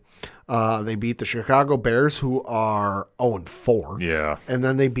 1-3. They beat the Chicago Bears, who are 0-4. Yeah. And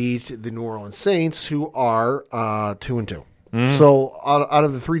then they beat the New Orleans Saints, who are 2-2. So out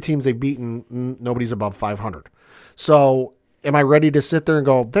of the 3 teams they've beaten, nobody's above 500. So am I ready to sit there and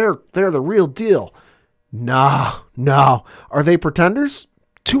go, they're the real deal? No. Are they pretenders?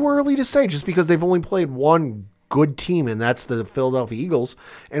 Too early to say, just because they've only played one good team, and that's the Philadelphia Eagles,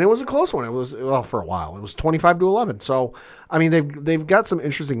 and it was a close one. It was, for a while, it was 25-11. So, I mean, they've got some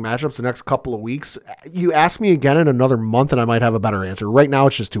interesting matchups the next couple of weeks. You ask me again in another month, and I might have a better answer. Right now,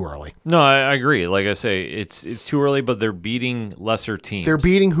 it's just too early. No, I agree. Like I say, it's too early, but they're beating lesser teams. They're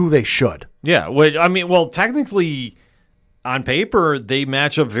beating who they should. Yeah, technically, on paper, they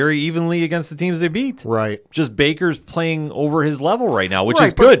match up very evenly against the teams they beat. Right. Just Baker's playing over his level right now, which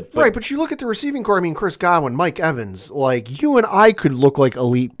is good. Right, but you look at the receiving core, I mean, Chris Godwin, Mike Evans, like, you and I could look like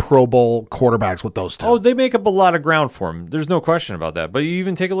elite Pro Bowl quarterbacks with those two. Oh, they make up a lot of ground for him. There's no question about that. But you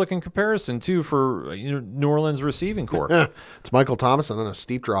even take a look in comparison, too, for New Orleans receiving core. It's Michael Thomas and then a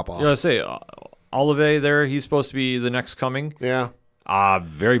steep drop-off. I say, Olive there, he's supposed to be the next coming. Yeah.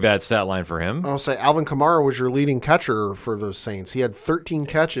 Very bad stat line for him. I'll say Alvin Kamara was your leading catcher for the Saints. He had 13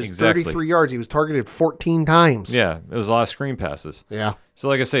 catches, Exactly. 33 yards. He was targeted 14 times. Yeah, it was a lot of screen passes. Yeah. So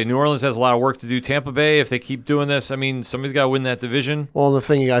like I say, New Orleans has a lot of work to do. Tampa Bay, if they keep doing this, I mean, somebody's got to win that division. Well, the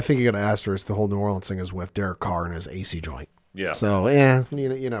thing I think you got to ask her is the whole New Orleans thing is with Derek Carr and his AC joint. Yeah. So,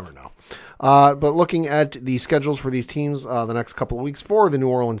 you never know. But looking at the schedules for these teams the next couple of weeks for the New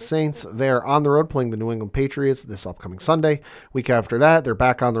Orleans Saints, they're on the road playing the New England Patriots this upcoming Sunday. Week after that, they're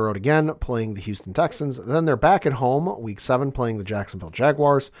back on the road again playing the Houston Texans. Then they're back at home, week 7, playing the Jacksonville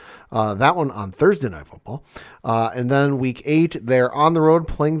Jaguars. That one on Thursday Night Football. And then week 8, they're on the road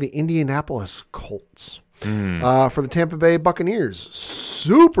playing the Indianapolis Colts. For the Tampa Bay Buccaneers,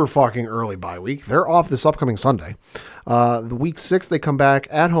 super fucking early bye week. They're off this upcoming Sunday. The week 6, they come back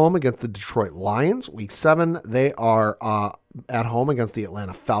at home against the Detroit Lions. Week 7, they are at home against the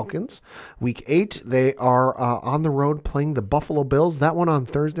Atlanta Falcons. Week 8, they are on the road playing the Buffalo Bills. That one on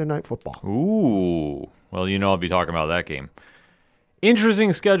Thursday Night Football. Ooh. Well, I'll be talking about that game.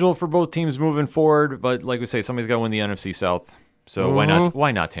 Interesting schedule for both teams moving forward, but like we say, somebody's got to win the NFC South. So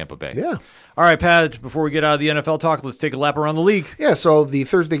why not Tampa Bay? Yeah. All right, Pat, before we get out of the NFL talk, let's take a lap around the league. Yeah, so the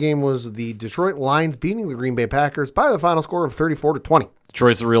Thursday game was the Detroit Lions beating the Green Bay Packers by the final score of 34-20.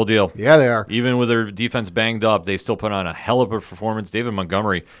 Detroit's the real deal. Yeah, they are. Even with their defense banged up, they still put on a hell of a performance. David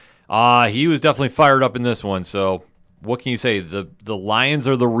Montgomery, he was definitely fired up in this one. So what can you say? The Lions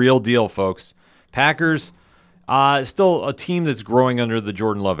are the real deal, folks. Packers, still a team that's growing under the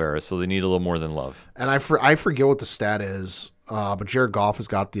Jordan Love era, so they need a little more than love. And I forget what the stat is, but Jared Goff has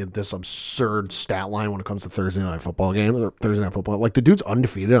got this absurd stat line when it comes to Thursday Night Football games. Or Thursday Night Football. Like, the dude's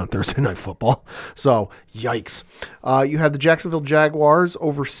undefeated on Thursday Night Football. So, yikes. You had the Jacksonville Jaguars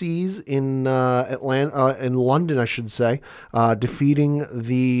overseas in in London, I should say, defeating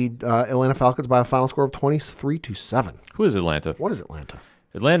the Atlanta Falcons by a final score of 23-7. Who is Atlanta? What is Atlanta?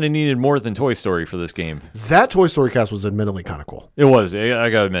 Atlanta needed more than Toy Story for this game. That Toy Story cast was admittedly kind of cool. It was. I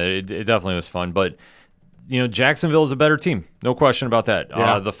got to admit, it definitely was fun. But, Jacksonville is a better team. No question about that.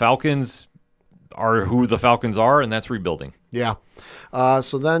 Yeah. The Falcons are who the Falcons are, and that's rebuilding. Yeah.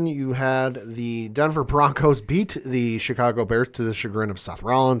 So then you had the Denver Broncos beat the Chicago Bears to the chagrin of Seth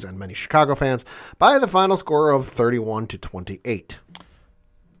Rollins and many Chicago fans by the final score of 31-28.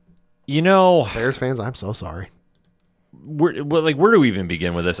 Bears fans, I'm so sorry. Where do we even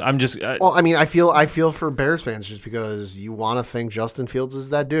begin with this? I'm just well, I mean, I feel for Bears fans just because you want to think Justin Fields is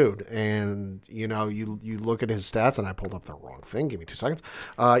that dude, and you look at his stats, and I pulled up the wrong thing. Give me 2 seconds.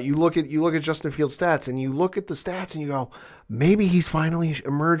 You look at Justin Fields' stats, and you look at the stats, and you go, maybe he's finally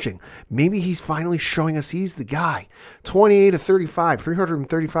emerging. Maybe he's finally showing us he's the guy. 28 of 35,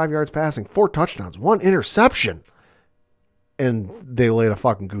 335 yards passing, 4 touchdowns, 1 interception, and they laid a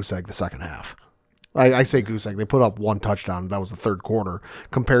fucking goose egg the second half. I say goose egg. They put up 1 touchdown. That was the third quarter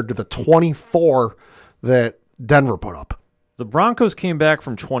compared to the 24 that Denver put up. The Broncos came back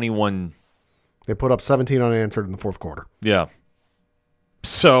from 21. They put up 17 unanswered in the fourth quarter. Yeah.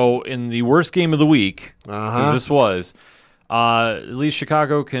 So in the worst game of the week, as this was, at least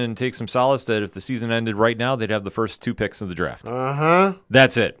Chicago can take some solace that if the season ended right now, they'd have the first 2 picks in the draft.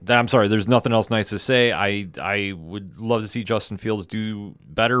 That's it. I'm sorry. There's nothing else nice to say. I would love to see Justin Fields do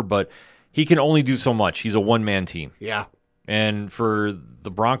better, but he can only do so much. He's a one-man team. Yeah. And for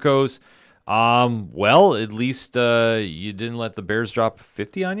the Broncos, well, at least you didn't let the Bears drop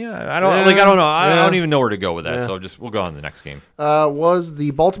 50 on you. I don't know. I don't even know where to go with that. Yeah. So we'll go on to the next game. Was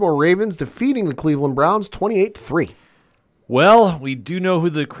the Baltimore Ravens defeating the Cleveland Browns 28-3. Well, we do know who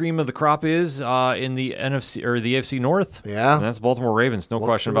the cream of the crop is in the NFC or the AFC North. Yeah. And that's Baltimore Ravens. No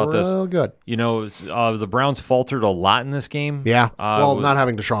question about this. Real good. The Browns faltered a lot in this game. Yeah. Not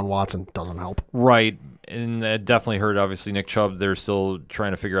having Deshaun Watson doesn't help. Right. And that definitely hurt, obviously, Nick Chubb. They're still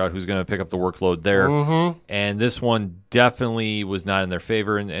trying to figure out who's going to pick up the workload there. Mm-hmm. And this one definitely was not in their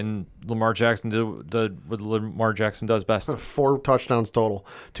favor. And Lamar Jackson did what Lamar Jackson does best. 4 touchdowns total.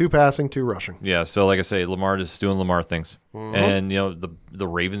 2 passing, 2 rushing. Yeah, so like I say, Lamar is doing Lamar things. Mm-hmm. And, the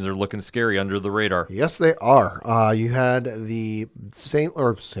Ravens are looking scary under the radar. Yes, they are. You had the St.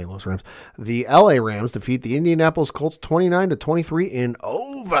 Louis Rams. The LA Rams defeat the Indianapolis Colts 29-23 in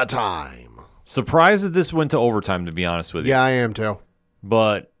overtime. Surprised that this went to overtime, to be honest with you. Yeah, I am too.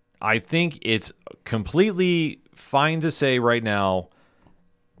 But I think it's completely fine to say right now,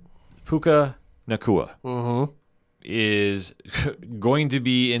 Puka Nacua is going to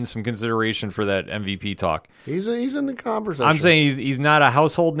be in some consideration for that MVP talk. He's in the conversation. I'm saying he's not a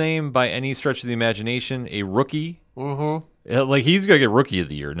household name by any stretch of the imagination. A rookie. Mm-hmm. Like, he's going to get Rookie of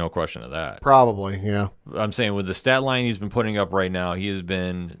the Year, no question of that. Probably, yeah. I'm saying with the stat line he's been putting up right now, he has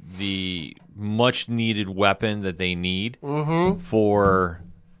been the much-needed weapon that they need for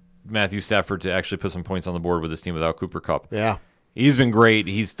Matthew Stafford to actually put some points on the board with his team without Cooper Kupp. Yeah. He's been great.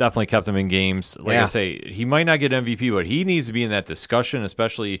 He's definitely kept them in games. Like I say, he might not get MVP, but he needs to be in that discussion,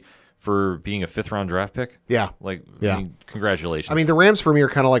 especially for being a 5th-round draft pick. Yeah. I mean, congratulations. I mean, the Rams for me are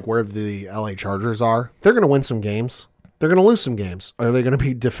kind of like where the LA Chargers are. They're going to win some games, They're going to lose some games. Are they going to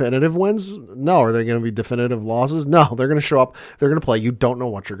be definitive wins? No. Are they going to be definitive losses? No. They're going to show up. They're going to play. You don't know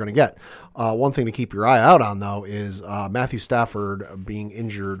what you're going to get. One thing to keep your eye out on, though, is Matthew Stafford being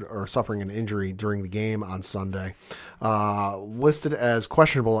injured or suffering an injury during the game on Sunday. Listed as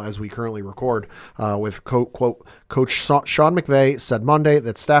questionable as we currently record, with quote, Coach Sean McVay said Monday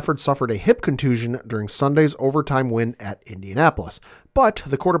that Stafford suffered a hip contusion during Sunday's overtime win at Indianapolis. But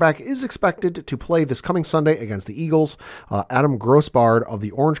the quarterback is expected to play this coming Sunday against the Eagles. Adam Grossbard of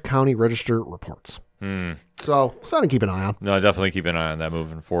the Orange County Register reports. So, something to keep an eye on. No, definitely keep an eye on that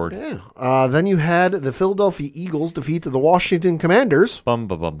moving forward. Yeah. Then you had the Philadelphia Eagles defeat the Washington Commanders.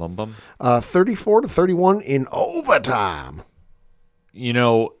 34-31 in overtime.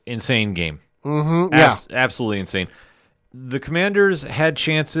 Insane game. Mm-hmm. Yeah. Absolutely insane. The Commanders had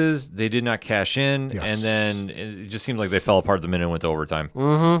chances. They did not cash in. Yes. And then it just seemed like they fell apart the minute it went to overtime.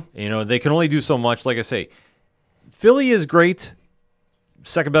 Mm-hmm. They can only do so much. Like I say, Philly is great.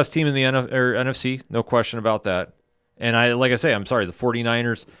 Second best team in the NFC. No question about that. And I'm sorry, the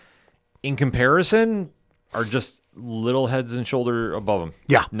 49ers, in comparison, are just little heads and shoulder above them.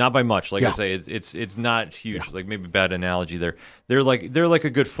 Yeah. Not by much. Like I say, it's not huge. Yeah. Like maybe bad analogy there. They're like a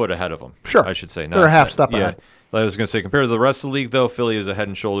good foot ahead of them. Sure. I should say. They're a half step ahead. I was going to say, compared to the rest of the league, though, Philly is a head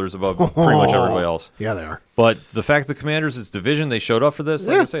and shoulders above pretty much everybody else. Yeah, they are. But the fact the Commanders, it's division, they showed up for this.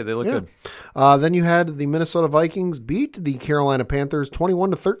 Like I say, they look good. Then you had the Minnesota Vikings beat the Carolina Panthers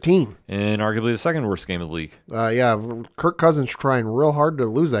 21-13. And arguably the second worst game of the league. Kirk Cousins trying real hard to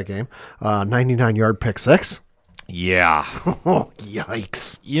lose that game. 99-yard pick six. Yeah.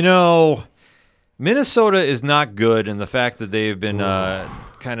 Yikes. Minnesota is not good, and the fact that they've been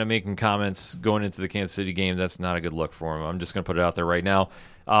kind of making comments going into the Kansas City game, that's not a good look for them. I'm just going to put it out there right now.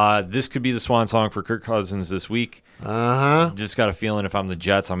 This could be the swan song for Kirk Cousins this week. Just got a feeling if I'm the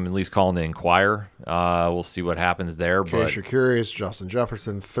Jets, I'm at least calling to inquire. We'll see what happens there. In case you're curious, Justin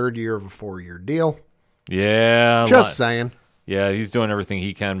Jefferson, third year of a 4-year deal. Yeah. Just saying. Yeah, he's doing everything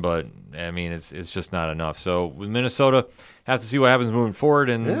he can, but, it's just not enough. So with Minnesota, have to see what happens moving forward.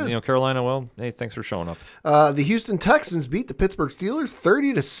 And, Carolina, well, hey, thanks for showing up. The Houston Texans beat the Pittsburgh Steelers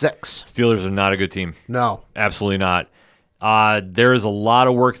 30-6. Steelers are not a good team. No. Absolutely not. There is a lot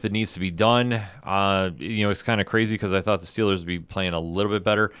of work that needs to be done. It's kind of crazy because I thought the Steelers would be playing a little bit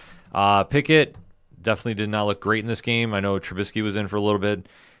better. Pickett definitely did not look great in this game. I know Trubisky was in for a little bit,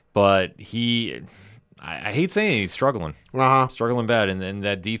 but I hate saying he's struggling. Struggling bad. And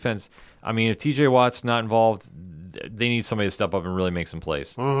that defense, if TJ Watt's not involved, they need somebody to step up and really make some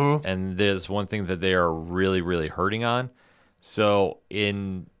plays. Mm-hmm. And there's one thing that they are really, really hurting on. So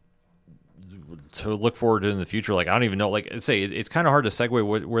to look forward to in the future, I don't even know. It's kind of hard to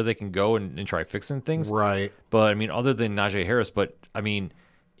segue where they can go and try fixing things. Right. But, other than Najee Harris,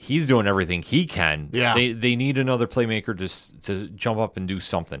 he's doing everything he can. Yeah. They need another playmaker to jump up and do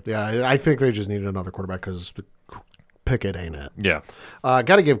something. Yeah, I think they just need another quarterback because Pickett ain't it. Yeah.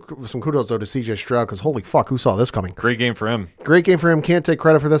 Got to give some kudos, though, to C.J. Stroud because holy fuck, who saw this coming? Great game for him. Great game for him. Can't take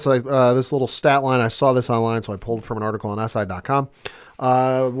credit for this. This little stat line, I saw this online, so I pulled it from an article on SI.com.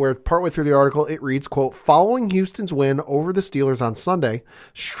 Where partway through the article, it reads, quote, following Houston's win over the Steelers on Sunday,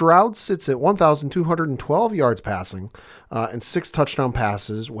 Stroud sits at 1,212 yards passing and 6 touchdown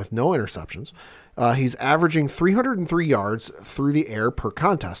passes with no interceptions. He's averaging 303 yards through the air per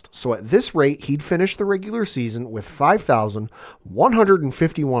contest. So at this rate, he'd finish the regular season with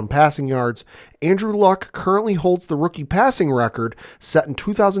 5,151 passing yards. Andrew Luck currently holds the rookie passing record set in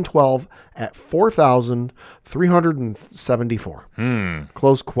 2012 at 4,374.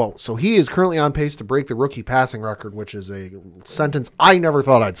 Close quote. So he is currently on pace to break the rookie passing record, which is a sentence I never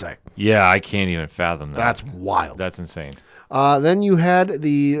thought I'd say. Yeah, I can't even fathom that. That's wild. That's insane. Then you had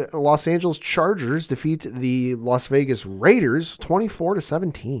the Los Angeles Chargers defeat the Las Vegas Raiders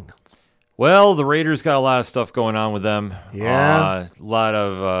 24-17. Well, the Raiders got a lot of stuff going on with them. Yeah. A lot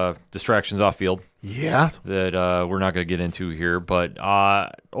of distractions off field. Yeah. That we're not going to get into here. But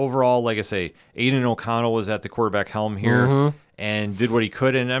overall, like I say, Aiden O'Connell was at the quarterback helm here and did what he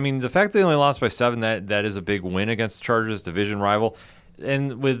could. And, the fact that they only lost by 7, that is a big win against the Chargers, division rival.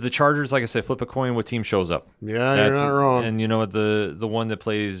 And with the Chargers, like I said, flip a coin, what team shows up? Yeah, you're not wrong. And you know what? The one that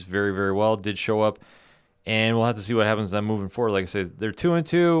plays very, very well did show up. And we'll have to see what happens then moving forward. Like I say, they're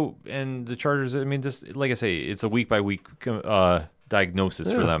 2-2, and the Chargers, just like I say, it's a week-by-week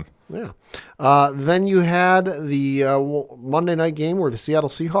diagnosis for them. Yeah. Then you had the Monday night game where the Seattle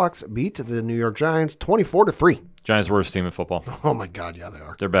Seahawks beat the New York Giants 24-3. Giants' worst team in football. Oh, my God, yeah, they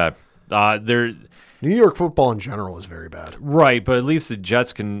are. They're bad. New York football in general is very bad. Right, but at least the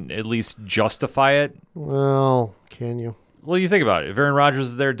Jets can at least justify it. Well, can you? Well, you think about it. If Aaron Rodgers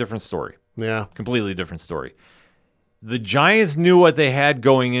is there, different story. Yeah. Completely different story. the Giants knew what they had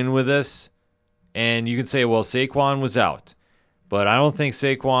going in with this, and you can say, well, Saquon was out. But I don't think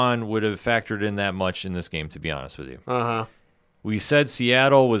Saquon would have factored in that much in this game, to be honest with you. Uh-huh. We said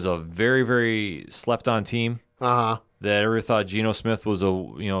Seattle was a very, very slept-on team. Uh-huh. That everyone thought Geno Smith was a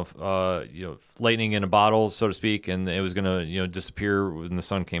lightning in a bottle, so to speak, and it was going to disappear when the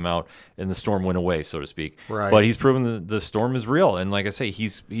sun came out and the storm went away, so to speak. Right. But he's proven that the storm is real, and like I say,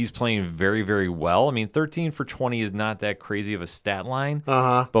 he's playing very, very well. I mean, 13 for 20 is not that crazy of a stat line.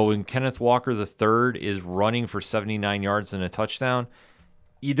 Uh-huh. But when Kenneth Walker III is running for 79 yards and a touchdown,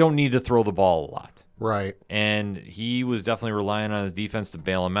 you don't need to throw the ball a lot. Right. And he was definitely relying on his defense to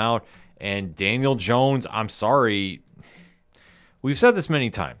bail him out. And Daniel Jones, I'm sorry. We've said this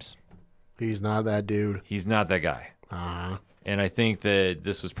many times. He's not that dude. He's not that guy. Uh-huh. And I think that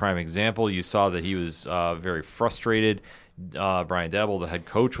this was prime example. You saw that he was very frustrated. Brian Daboll, the head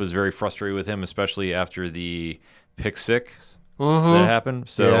coach, was very frustrated with him, especially after the pick six that happened.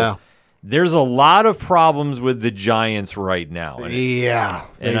 So Yeah. there's a lot of problems with the Giants right now. And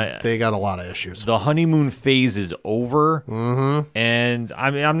they got a lot of issues. The honeymoon phase is over. And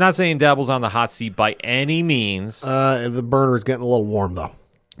I mean, I'm not saying Daboll's on the hot seat by any means. The burner's getting a little warm, though.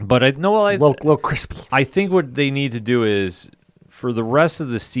 But A little crispy. I think what they need to do is, for the rest of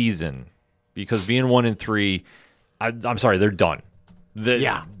the season, because being 1-3, I'm sorry, they're done.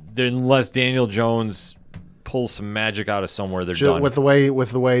 Unless Daniel Jones pulls some magic out of somewhere, they're done. With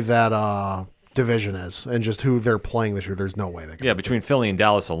the way that division is and just who they're playing this year, there's no way they can. Yeah, between Philly and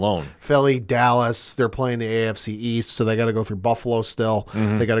Dallas alone. Philly, Dallas, they're playing the AFC East, so they got to go through Buffalo still.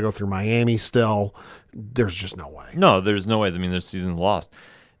 They got to go through Miami still. There's just no way. No, there's no way. I mean, their season's lost.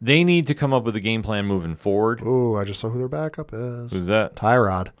 They need to come up with a game plan moving forward. Ooh, I just saw who their backup is. Who's that?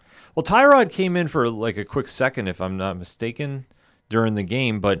 Tyrod. Well, Tyrod came in for like a quick second, if I'm not mistaken, during the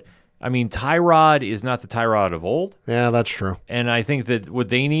game. But, I mean, Tyrod is not the Tyrod of old. Yeah, that's true. And I think that what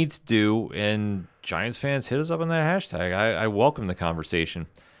they need to do, and Giants fans hit us up on that hashtag, I welcome the conversation.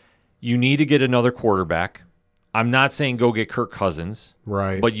 You need to get another quarterback. I'm not saying go get Kirk Cousins.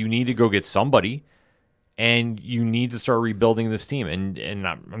 Right. But you need to go get somebody. And you need to start rebuilding this team. And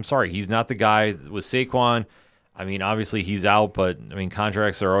I'm sorry, he's not the guy with Saquon. I mean, obviously he's out, but, I mean,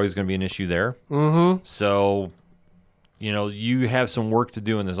 contracts are always going to be an issue there. So, you have some work to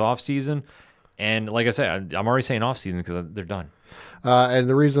do in this offseason. And like I said, I'm already saying offseason because they're done. And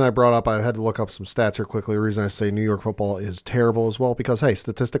the reason I brought up, I had to look up some stats here quickly. The reason I say New York football is terrible as well, because, hey,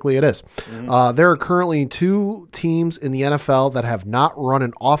 statistically it is. There are currently 2 teams in the NFL that have not run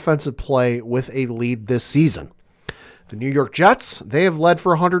an offensive play with a lead this season. The New York Jets, they have led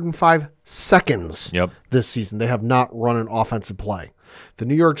for 105 seconds this season. They have not run an offensive play. The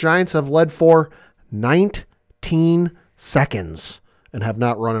New York Giants have led for 19 seconds and have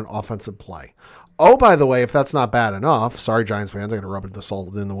not run an offensive play. Oh, by the way, if that's not bad enough, sorry, Giants fans, I'm going to rub the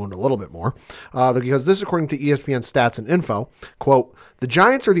salt in the wound a little bit more, because this, according to ESPN Stats and Info, quote, the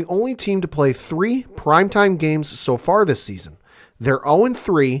Giants are the only team to play 3 primetime games so far this season. They're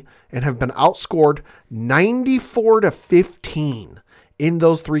 0-3 and have been outscored 94-15 in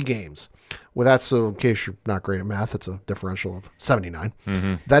those 3 games. Well, that's, in case you're not great at math, it's a differential of 79.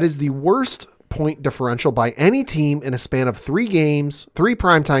 That is the worst point differential by any team in a span of 3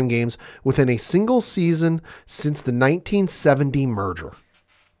 primetime games within a single season since the 1970 merger.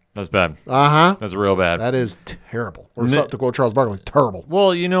 That's bad. Uh-huh. That's real bad. That is terrible. Or to quote Charles Barkley, terrible.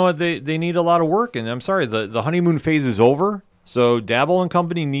 Well, you know what? They need a lot of work, and I'm sorry, the honeymoon phase is over. So Daboll and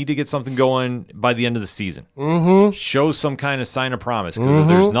company need to get something going by the end of the season. Show some kind of sign of promise, because if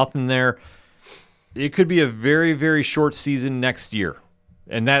there's nothing there, it could be a very, very short season next year.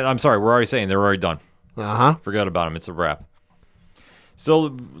 And that, I'm sorry, we're already saying they're already done. Forgot about them. It's a wrap.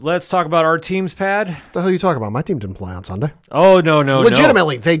 So let's talk about our team's pad. What the hell are you talking about? My team didn't play on Sunday. Oh, no.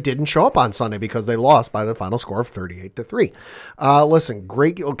 Legitimately, they didn't show up on Sunday because they lost by the final score of 38-3. Listen,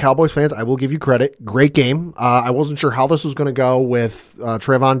 great Cowboys fans. I will give you credit. Great game. I wasn't sure how this was going to go with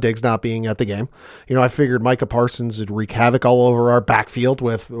Trayvon Diggs not being at the game. I figured Micah Parsons would wreak havoc all over our backfield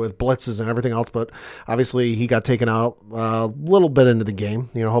with blitzes and everything else, but obviously he got taken out a little bit into the game.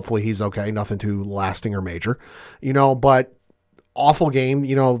 Hopefully he's okay. Nothing too lasting or major. But awful game.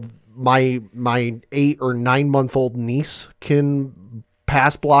 My 8 or 9 month old niece can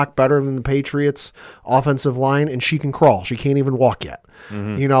pass block better than the Patriots offensive line, and she can crawl. She can't even walk yet.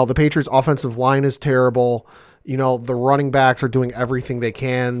 The Patriots offensive line is terrible. The running backs are doing everything they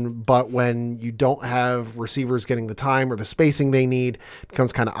can, but when you don't have receivers getting the time or the spacing they need, it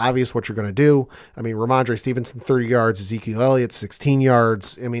becomes kind of obvious what you're going to do. I mean, Ramondre Stevenson, 30 yards, Ezekiel Elliott, 16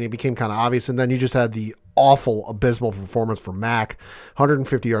 yards. I mean, it became kind of obvious. And then you just had the awful, abysmal performance from Mac,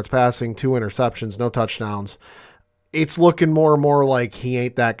 150 yards passing, 2 interceptions, no touchdowns. it's looking more and more like he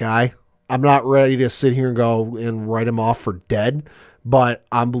ain't that guy. I'm not ready to sit here and go and write him off for dead, but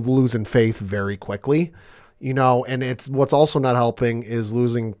I'm losing faith very quickly, and it's what's also not helping is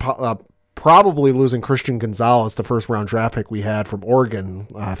probably losing Christian Gonzalez, the first round draft pick we had from Oregon.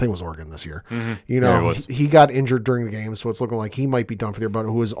 I think it was Oregon this year. He got injured during the game, so it's looking like he might be done for the year, but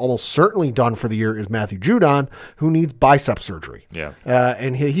who is almost certainly done for the year is Matthew Judon, who needs bicep surgery. Yeah.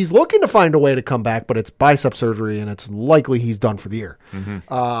 And he's looking to find a way to come back, but it's bicep surgery, and it's likely he's done for the year.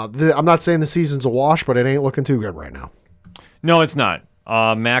 I'm not saying the season's a wash, but it ain't looking too good right now. No, it's not.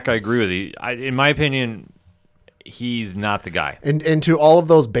 Mac, I agree with you. In my opinion, he's not the guy. And to all of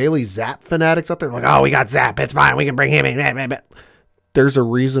those Bailey Zapp fanatics out there, like, oh, we got Zapp, it's fine, we can bring him in. There's a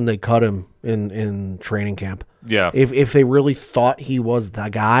reason they cut him in training camp. Yeah. If they really thought he was the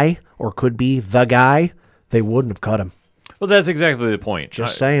guy or could be the guy, they wouldn't have cut him. Well, that's exactly the point.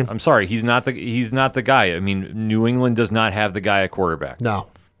 Just saying. I'm sorry, he's not the guy. I mean, New England does not have the guy at quarterback. No.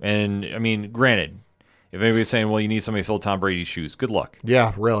 And I mean, granted, if anybody's saying, well, you need somebody to fill Tom Brady's shoes, good luck.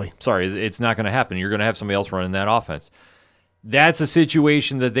 Yeah, really. Sorry, it's not going to happen. You're going to have somebody else running that offense. That's a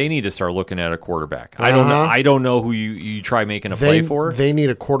situation that they need to start looking at a quarterback. I don't know who you try making a play for. They need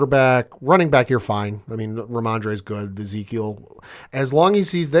a quarterback. Running back, you're fine. I mean, Ramondre's good. Ezekiel, as long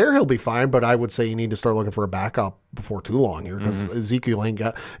as he's there, he'll be fine. But I would say you need to start looking for a backup before too long here, because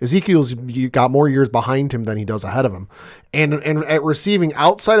Ezekiel's got more years behind him than he does ahead of him. And at receiving,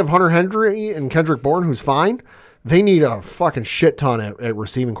 outside of Hunter Henry and Kendrick Bourne, who's fine, they need a fucking shit ton at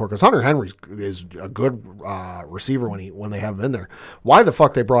receiving court, because Hunter Henry is a good receiver when they have him in there. Why the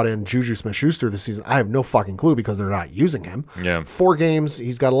fuck they brought in Juju Smith-Schuster this season, I have no fucking clue, because they're not using him. Yeah. 4 games,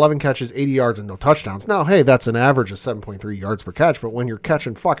 he's got 11 catches, 80 yards, and no touchdowns. Now, hey, that's an average of 7.3 yards per catch, but when you're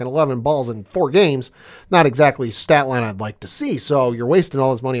catching fucking 11 balls in 4 games, not exactly a stat line I'd like to see, so you're wasting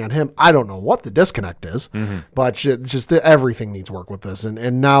all this money on him. I don't know what the disconnect is, but just everything needs work with this.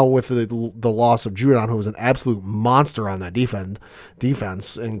 And now with the loss of Judon, who was an absolute monster on that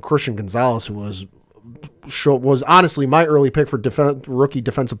defense, and Christian Gonzalez, who was honestly my early pick for rookie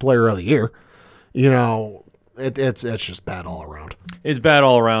defensive player of the year. It's just bad all around. It's bad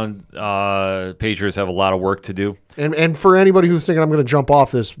all around. Patriots have a lot of work to do. And for anybody who's thinking I'm going to jump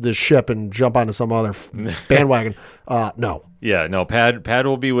off this ship and jump onto some other bandwagon, no. Yeah, no. Pat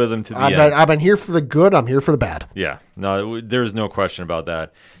will be with him to the end. I've been here for the good. I'm here for the bad. Yeah, no, there's no question about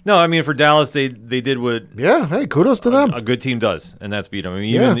that. No, I mean, for Dallas, they did what. Yeah, hey, kudos to them. A good team does, and that's beat them. I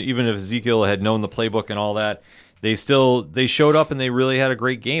mean, even if Ezekiel had known the playbook and all that, they showed up and they really had a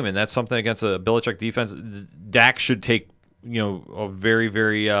great game, and that's something against a Belichick defense. Dak should take a very,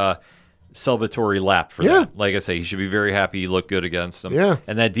 very celebratory lap for that. Like I say, he should be very happy he looked good against them. Yeah.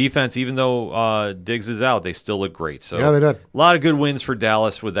 And that defense, even though Diggs is out, they still look great. So yeah, they did. A lot of good wins for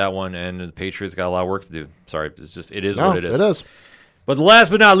Dallas with that one, and the Patriots got a lot of work to do. Sorry, it is what it is. It is. But last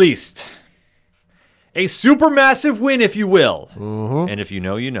but not least, a supermassive win, if you will. And if you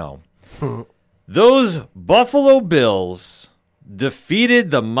know, you know. Those Buffalo Bills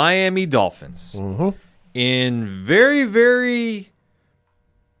defeated the Miami Dolphins in very, very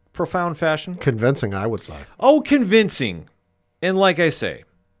profound fashion. Convincing, I would say. Oh, convincing. And like I say,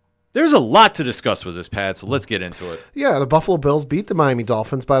 there's a lot to discuss with this, Pat, so let's get into it. Yeah, the Buffalo Bills beat the Miami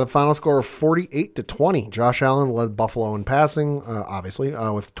Dolphins by the final score of 48-20. Josh Allen led Buffalo in passing, obviously,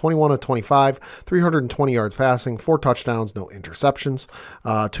 with 21 of 25, 320 yards passing, 4 touchdowns, no interceptions.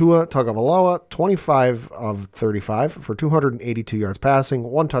 Tua Tagovailoa, 25 of 35 for 282 yards passing,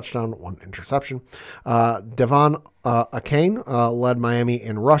 1 touchdown, 1 interception. Devon Akane led Miami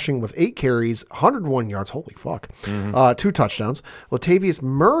in rushing with 8 carries, 101 yards. Holy fuck. 2 touchdowns. Latavius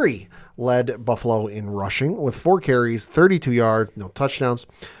Murray led Buffalo in rushing with 4 carries, 32 yards, no touchdowns.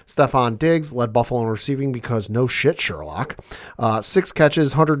 Stephon Diggs led Buffalo in receiving because no shit, Sherlock. 6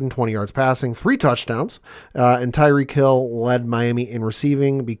 catches, 120 yards passing, 3 touchdowns. And Tyreek Hill led Miami in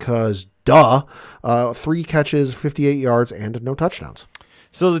receiving because 3 catches, 58 yards, and no touchdowns.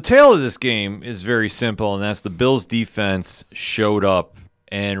 So the tale of this game is very simple, and that's the Bills' defense showed up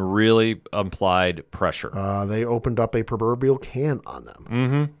and really applied pressure. They opened up a proverbial can on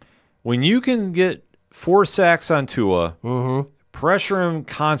them. When you can get 4 sacks on Tua, pressure him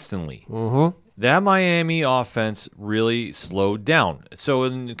constantly, that Miami offense really slowed down. So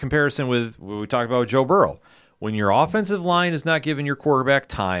in comparison with what we talked about with Joe Burrow, when your offensive line is not giving your quarterback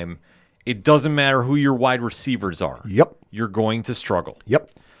time, it doesn't matter who your wide receivers are. Yep. You're going to struggle. Yep.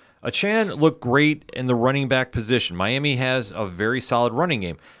 Achane looked great in the running back position. Miami has a very solid running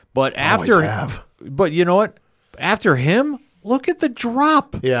game. But but you know what? After him, look at the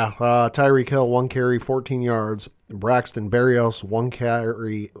drop. Yeah. Tyreek Hill, 1 carry, 14 yards. Braxton Berrios, 1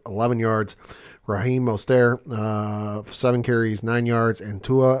 carry, 11 yards. Raheem Mostert, 7 carries, 9 yards, and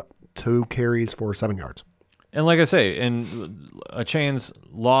Tua, 2 carries for 7 yards. And like I say, in Achane's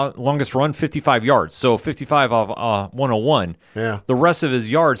longest run, 55 yards. So 55 off 101. Yeah. The rest of his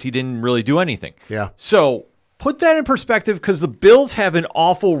yards, he didn't really do anything. Yeah. So put that in perspective, because the Bills have an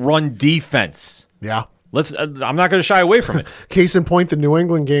awful run defense. Yeah. I'm not going to shy away from it. Case in point, the New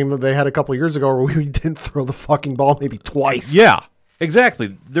England game that they had a couple of years ago where we didn't throw the fucking ball maybe twice. Yeah,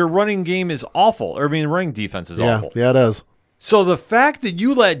 exactly. Their running game is awful. Running defense is awful. Yeah, it is. So the fact that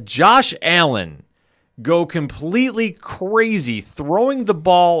you let Josh Allen go completely crazy, throwing the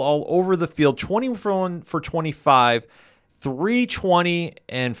ball all over the field, 21 for 25, 320,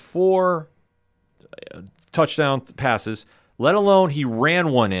 and 4 touchdown passes, let alone he ran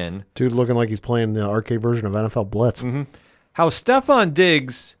one in. Dude looking like he's playing the arcade version of NFL Blitz. Mm-hmm. How Stephon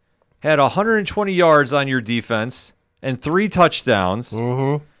Diggs had 120 yards on your defense and 3 touchdowns.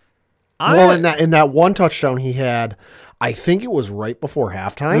 Mm-hmm. Well, in that one touchdown he had, I think it was right before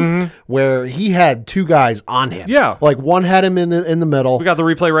halftime, where he had 2 guys on him. Yeah. Like one had him in the middle. We got the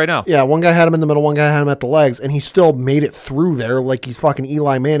replay right now. Yeah, one guy had him in the middle, one guy had him at the legs, and he still made it through there like he's fucking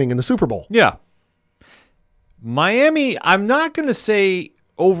Eli Manning in the Super Bowl. Yeah. Miami, I'm not going to say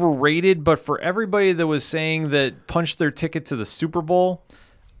overrated, but for everybody that was saying that punched their ticket to the Super Bowl,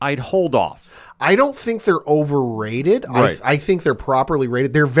 I'd hold off. I don't think they're overrated. Right. I think they're properly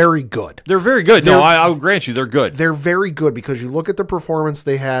rated. They're very good. They're very good. I'll grant you, they're good. They're very good because you look at the performance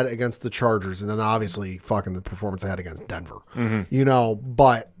they had against the Chargers, and then obviously fucking the performance they had against Denver.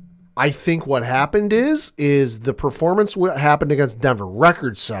 But I think what happened is the performance what happened against Denver,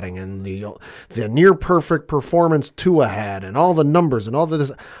 record setting, and the near perfect performance Tua had, and all the numbers and all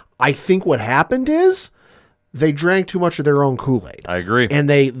this. I think what happened is they drank too much of their own Kool-Aid. I agree. And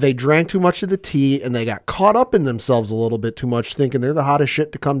they drank too much of the tea, and they got caught up in themselves a little bit too much, thinking they're the hottest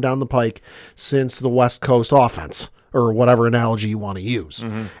shit to come down the pike since the West Coast offense, or whatever analogy you want to use.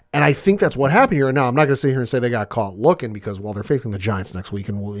 And I think that's what happened here. Now, I'm not going to sit here and say they got caught looking, because, well, they're facing the Giants next week,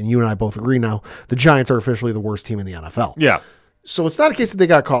 and you and I both agree now, the Giants are officially the worst team in the NFL. Yeah. So it's not a case that they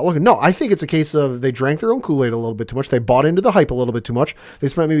got caught looking. No, I think it's a case of they drank their own Kool-Aid a little bit too much. They bought into the hype a little bit too much. They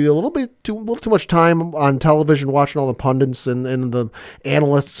spent maybe a little too much time on television watching all the pundits and the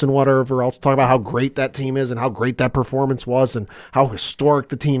analysts and whatever else talk about how great that team is and how great that performance was and how historic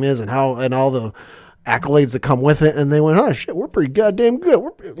the team is and all the accolades that come with it. And they went, oh shit, we're pretty goddamn good.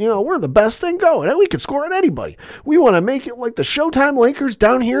 We're the best thing going, and we can score on anybody. We want to make it like the Showtime Lakers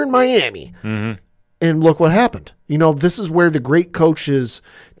down here in Miami. And look what happened. This is where the great coaches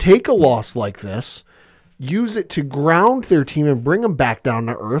take a loss like this, use it to ground their team and bring them back down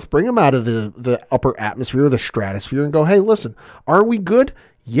to earth, bring them out of the upper atmosphere, the stratosphere, and go, hey, listen, are we good?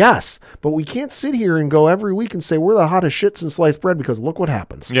 Yes, but we can't sit here and go every week and say we're the hottest shit since sliced bread, because look what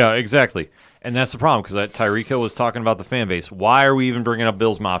happens. Yeah, exactly. And that's the problem, because Tyreek Hill was talking about the fan base. Why are we even bringing up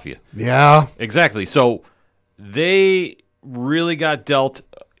Bills Mafia? Yeah. Exactly. So they really got dealt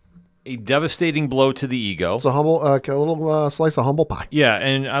a devastating blow to the ego. It's a little slice of humble pie. Yeah,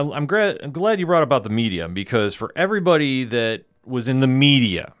 and I'm glad you brought about the media, because for everybody that was in the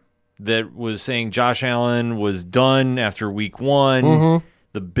media that was saying Josh Allen was done after week 1,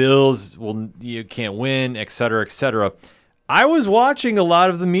 the Bills, you can't win, et cetera, et cetera. I was watching a lot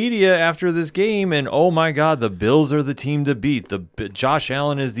of the media after this game, and oh my God, the Bills are the team to beat. Josh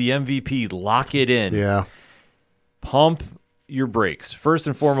Allen is the MVP. Lock it in. Yeah. Pump your brakes. First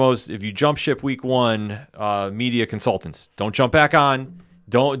and foremost, if you jump ship week 1, media consultants, don't jump back on.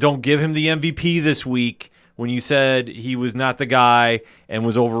 Don't give him the MVP this week when you said he was not the guy and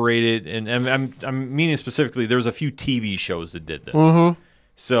was overrated. And I'm meaning specifically, there was a few TV shows that did this.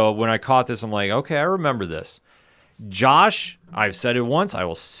 So when I caught this, I'm like, okay, I remember this. Josh, I've said it once, I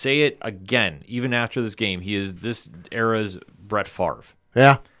will say it again, even after this game. He is this era's Brett Favre.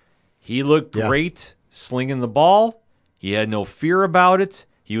 Yeah. He looked great slinging the ball. He had no fear about it.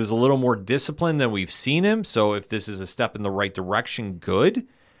 He was a little more disciplined than we've seen him. So if this is a step in the right direction, good.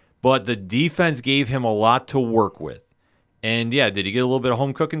 But the defense gave him a lot to work with. And yeah, did he get a little bit of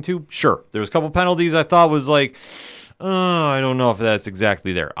home cooking too? Sure. There was a couple penalties I thought was like, I don't know if that's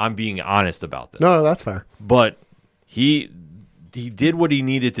exactly there. I'm being honest about this. No, that's fair. But he did what he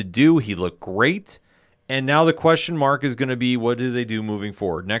needed to do. He looked great. And now the question mark is going to be, what do they do moving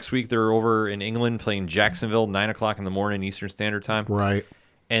forward? Next week, they're over in England playing Jacksonville, 9 o'clock in the morning, Eastern Standard Time. Right.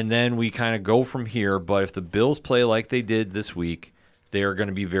 And then we kind of go from here. But if the Bills play like they did this week, they are going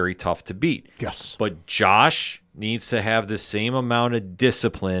to be very tough to beat. Yes. But Josh needs to have the same amount of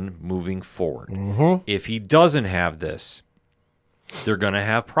discipline moving forward. If he doesn't have this, they're going to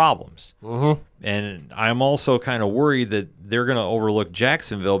have problems. And I'm also kind of worried that they're going to overlook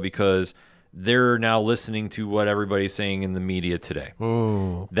Jacksonville, because they're now listening to what everybody's saying in the media today.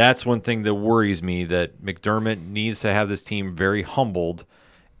 That's one thing that worries me, that McDermott needs to have this team very humbled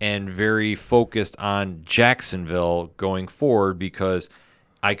and very focused on Jacksonville going forward, because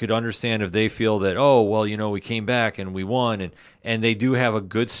I could understand if they feel that, oh, well, we came back and we won, and they do have a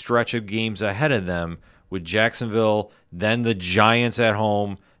good stretch of games ahead of them with Jacksonville, then the Giants at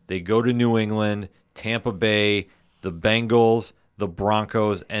home, they go to New England, Tampa Bay, the Bengals, the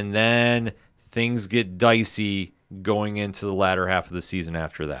Broncos, and then things get dicey going into the latter half of the season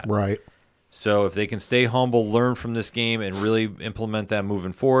after that. Right. So if they can stay humble, learn from this game, and really implement that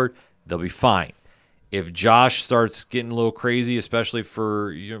moving forward, they'll be fine. If Josh starts getting a little crazy, especially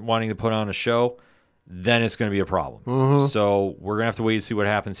for wanting to put on a show, then it's going to be a problem. So we're going to have to wait and see what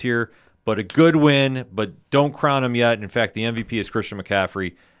happens here. But a good win, but don't crown him yet. In fact, the MVP is Christian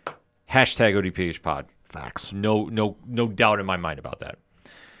McCaffrey. Hashtag ODPH pod. Facts. No doubt in my mind about that.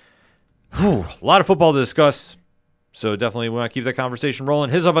 A lot of football to discuss, so definitely we want to keep that conversation rolling.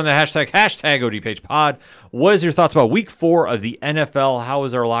 His up on the hashtag ODPH pod. What is your thoughts about week 4 of the NFL? How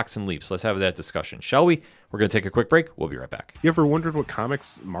is our locks and leaps? Let's have that discussion, shall we? We're going to take a quick break. We'll be right back. You ever wondered what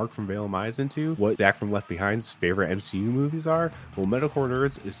comics Mark from Vale Mai is into? What Zach from Left Behind's favorite MCU movies are? Well, Metalcore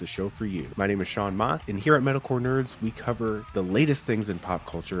Nerds is the show for you. My name is Sean Mott, and here at Metalcore Nerds, we cover the latest things in pop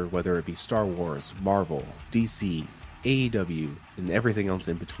culture, whether it be Star Wars, Marvel, DC, AEW, and everything else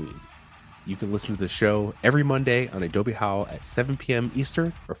in between. You can listen to the show every Monday on Adobe Howl at 7 p.m.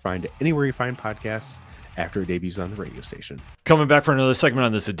 Eastern, or find it anywhere you find podcasts after it debuts on the radio station. Coming back for another segment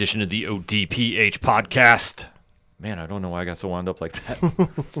on this edition of the ODPH podcast. Man, I don't know why I got so wound up like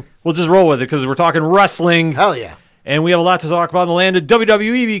that. We'll just roll with it because we're talking wrestling. Hell yeah. And we have a lot to talk about in the land of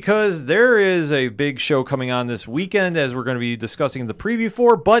WWE, because there is a big show coming on this weekend, as we're going to be discussing the preview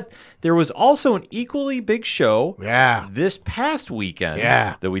for. But there was also an equally big show this past weekend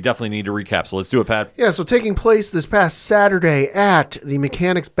that we definitely need to recap. So let's do it, Pat. Yeah, so taking place this past Saturday at the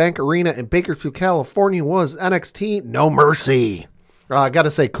Mechanics Bank Arena in Bakersfield, California was NXT No Mercy. I got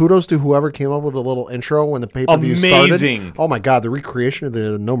to say, kudos to whoever came up with a little intro when the pay-per-view started. Amazing. Oh, my God. The recreation of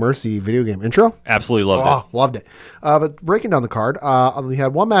the No Mercy video game intro. Absolutely loved it. Loved it. But breaking down the card, we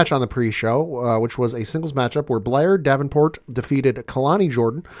had one match on the pre-show, which was a singles matchup where Blair Davenport defeated Kalani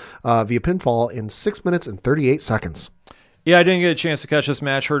Jordan via pinfall in 6 minutes and 38 seconds. Yeah, I didn't get a chance to catch this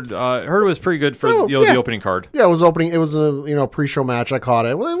match. Heard it was pretty good for the opening card. Yeah, it was opening. It was a pre-show match. I caught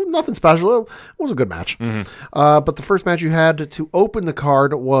it. Well, nothing special. It was a good match. But the first match you had to open the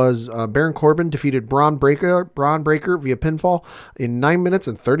card was Baron Corbin defeated Braun Breaker via pinfall in 9 minutes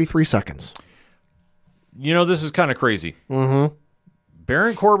and 33 seconds. This is kind of crazy.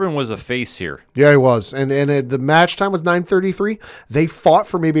 Baron Corbin was a face here. Yeah, he was. And the match time was 9:33. They fought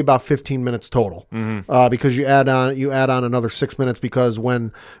for maybe about 15 minutes total because you add on another 6 minutes, because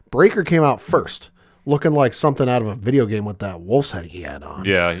when Breaker came out first, looking like something out of a video game with that wolf's head he had on.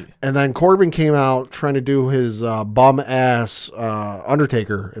 Yeah. And then Corbin came out trying to do his bum-ass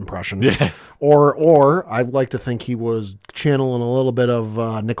Undertaker impression. Yeah. Or I'd like to think he was channeling a little bit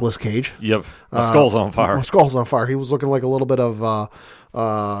of Nicolas Cage. Yep. My skull's on fire. My skull's on fire. He was looking like a little bit of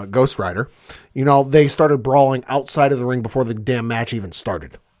Ghost Rider. They started brawling outside of the ring before the damn match even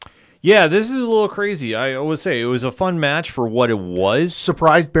started. Yeah, this is a little crazy. I would say it was a fun match for what it was.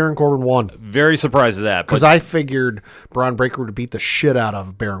 Surprised Baron Corbin won. Very surprised at that. Because I figured Braun Breaker would beat the shit out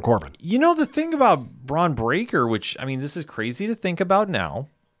of Baron Corbin. The thing about Braun Breaker, which, this is crazy to think about now,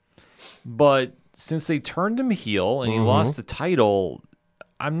 but since they turned him heel and he lost the title,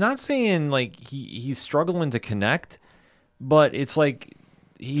 I'm not saying like he's struggling to connect, but it's like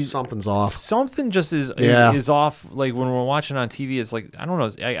something's off. Something just is off. Like when we're watching on TV, it's like, I don't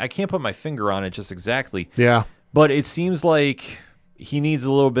know. I can't put my finger on it just exactly. Yeah. But it seems like he needs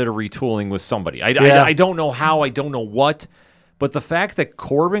a little bit of retooling with somebody. I don't know how. I don't know what. But the fact that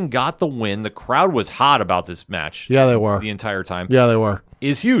Corbin got the win, the crowd was hot about this match. Yeah, they were. The entire time. Yeah, they were.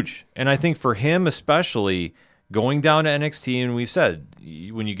 Is huge. And I think for him especially, going down to NXT, and we said,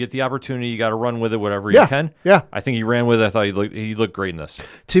 when you get the opportunity, you got to run with it, whatever you can. Yeah. I think he ran with it. I thought he looked great in this.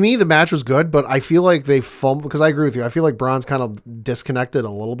 To me, the match was good, but I feel like they fumbled, because I agree with you. I feel like Braun's kind of disconnected a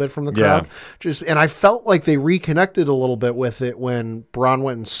little bit from the crowd. And I felt like they reconnected a little bit with it when Braun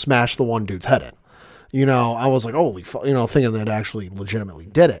went and smashed the one dude's head in. I was like, holy fuck, thinking that actually legitimately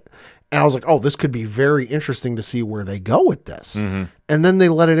did it. And I was like, oh, this could be very interesting to see where they go with this. And then they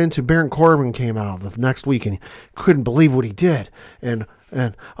let it into Baron Corbin came out the next week and couldn't believe what he did. And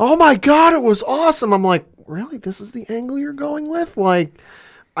oh my God, it was awesome. I'm like, really? This is the angle you're going with? Like,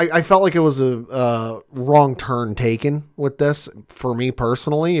 I felt like it was a wrong turn taken with this for me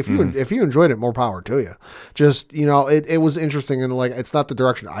personally. If you enjoyed it, more power to you. Just, it was interesting, and like it's not the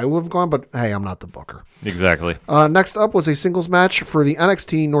direction I would have gone, but hey, I'm not the booker. Exactly. Next up was a singles match for the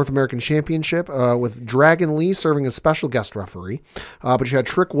NXT North American Championship with Dragon Lee serving as special guest referee. But you had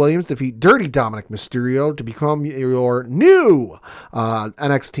Trick Williams defeat Dirty Dominic Mysterio to become your new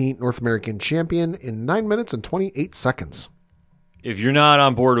NXT North American Champion in 9 minutes and 28 seconds. If you're not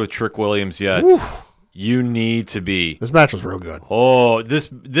on board with Trick Williams yet, you need to be. This match was real good. Oh,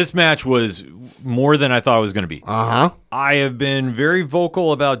 this match was more than I thought it was going to be. Uh-huh. I have been very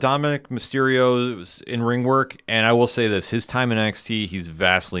vocal about Dominic Mysterio's in-ring work, and I will say this. His time in NXT, he's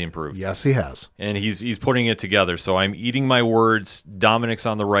vastly improved. Yes, he has. And he's putting it together. So I'm eating my words. Dominic's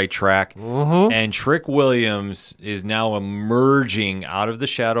on the right track. Mm-hmm. And Trick Williams is now emerging out of the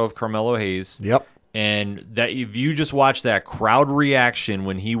shadow of Carmelo Hayes. Yep. And that if you just watch that crowd reaction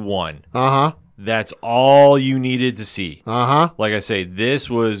when he won, that's all you needed to see. Like I say, this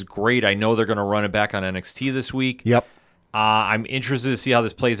was great. I know they're going to run it back on NXT this week. Yep. I'm interested to see how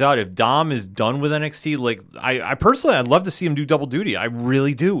this plays out. If Dom is done with NXT, like I personally, I'd love to see him do double duty. I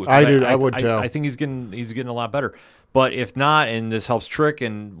really do. I would too. I think he's getting a lot better. But if not, and this helps Trick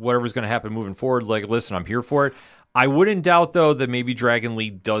and whatever's going to happen moving forward, like listen, I'm here for it. I wouldn't doubt, though, that maybe Dragon Lee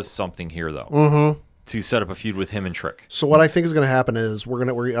does something here, though, to set up a feud with him and Trick. So what I think is going to happen is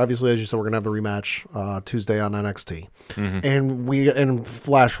we're obviously, as you said, we're going to have the rematch Tuesday on NXT, and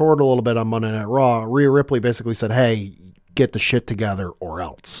flash forward a little bit on Monday Night Raw. Rhea Ripley basically said, "Hey, get the shit together or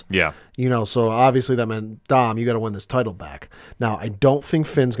else." Yeah. So obviously that meant Dom, you got to win this title back. Now I don't think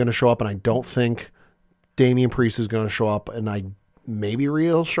Finn's going to show up, and I don't think Damian Priest is going to show up, and maybe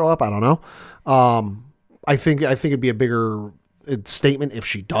Rhea will show up. I don't know. I think it'd be a bigger statement if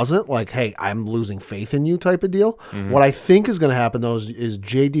she doesn't, like, hey, I'm losing faith in you type of deal. What I think is going to happen, though, is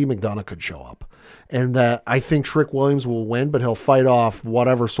JD McDonough could show up. And that I think Trick Williams will win, but he'll fight off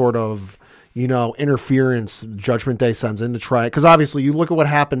whatever sort of, interference Judgment Day sends in to try it. Because obviously you look at what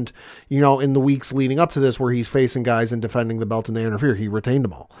happened, in the weeks leading up to this where he's facing guys and defending the belt and they interfere. He retained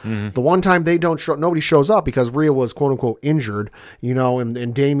them all. The one time nobody shows up because Rhea was quote unquote injured,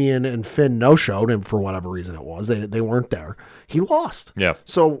 and Damian and Finn no-showed, and for whatever reason it was, they weren't there. He lost. Yeah.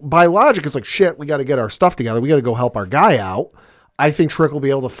 So by logic, it's like, shit, we got to get our stuff together. We got to go help our guy out. I think Trick will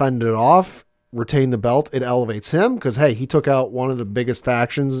be able to fend it off, retain the belt. It elevates him because, hey, he took out one of the biggest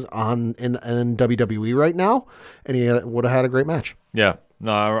factions in WWE right now, and he would have had a great match. Yeah.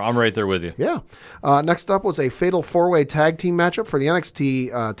 No, I'm right there with you. Yeah. Next up was a fatal four-way tag team matchup for the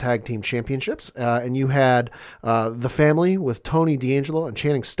NXT Tag Team Championships. And you had the family with Tony D'Angelo and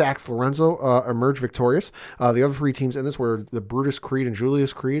Channing Stacks Lorenzo emerge victorious. The other three teams in this were the Brutus Creed and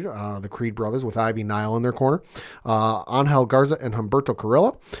Julius Creed, the Creed brothers with Ivy Nile in their corner, Angel Garza and Humberto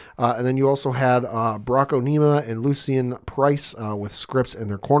Carrillo. And then you also had Brock Onema and Lucien Price with Scripps in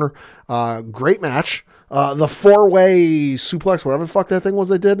their corner. Great match. The four-way suplex, whatever the fuck that thing was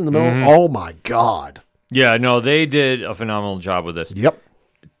they did in the middle. Oh, my God. Yeah, no, they did a phenomenal job with this. Yep.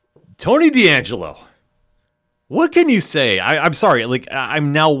 Tony D'Angelo. What can you say? I'm sorry. Like,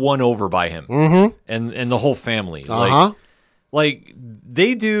 I'm now won over by him and the whole family. Like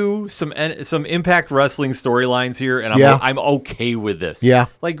they do some Impact Wrestling storylines here, and I'm okay with this. Yeah.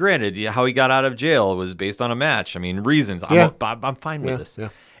 Like, granted, how he got out of jail was based on a match. I mean, reasons. I'm fine with this. Yeah.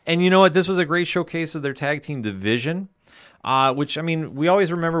 And you know what? This was a great showcase of their tag team division, which, I mean, we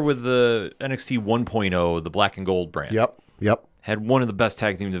always remember with the NXT 1.0, the black and gold brand. Yep. Had one of the best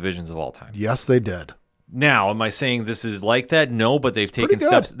tag team divisions of all time. Yes, they did. Now, am I saying this is like that? No, but they've taken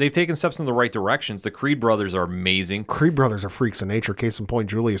steps. They've taken steps in the right directions. The Creed brothers are amazing. Creed brothers are freaks of nature. Case in point,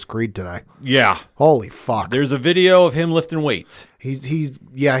 Julius Creed today. Yeah. Holy fuck. There's a video of him lifting weights. He's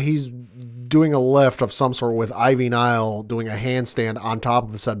doing a lift of some sort with Ivy Nile doing a handstand on top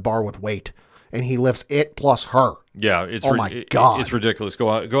of a said bar with weight, and he lifts it plus her. Yeah, it's my God. It's ridiculous. Go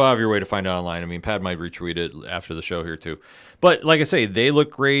out of your way to find it online. I mean, Pat might retweet it after the show here too. But like I say, they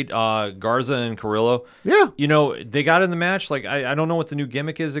look great. Garza and Carrillo. Yeah. They got in the match. Like I don't know what the new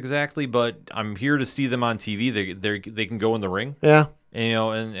gimmick is exactly, but I'm here to see them on TV. They can go in the ring. Yeah.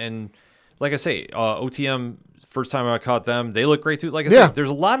 And, and like I say, OTM. First time I caught them, they look great too. Like I said, there's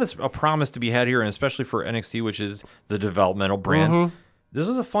a lot of promise to be had here, and especially for NXT, which is the developmental brand. This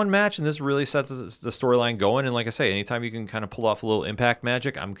is a fun match, and this really sets the storyline going. And like I say, anytime you can kind of pull off a little Impact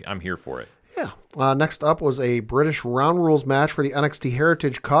magic, I'm here for it. Yeah. Next up was a British Round Rules match for the NXT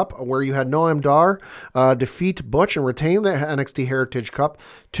Heritage Cup, where you had Noam Dar defeat Butch and retain the NXT Heritage Cup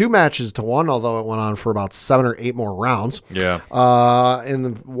 2-1, although it went on for about 7 or 8 more rounds. Yeah.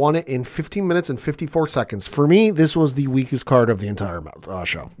 And won it in 15 minutes and 54 seconds. For me, this was the weakest card of the entire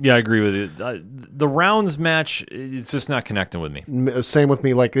show. Yeah, I agree with you. The rounds match, it's just not connecting with me. Same with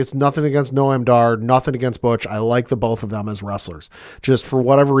me. Like, it's nothing against Noam Dar, nothing against Butch. I like the both of them as wrestlers. Just for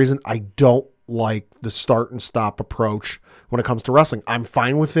whatever reason, I don't like the start and stop approach when it comes to wrestling. I'm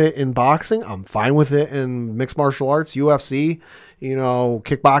fine with it in boxing. I'm fine with it in mixed martial arts, UFC,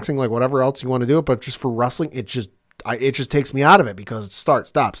 kickboxing, like whatever else you want to do it. But just for wrestling, it just takes me out of it because it's start,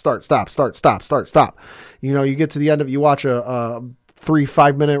 stop, start, stop, start, stop, start, stop. You get to the end of, you watch a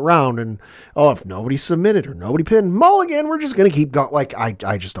 3-5 minute round and, if nobody submitted or nobody pinned, mulligan, we're just going to keep going. Like,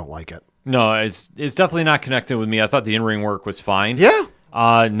 I just don't like it. No, it's definitely not connecting with me. I thought the in-ring work was fine. Yeah.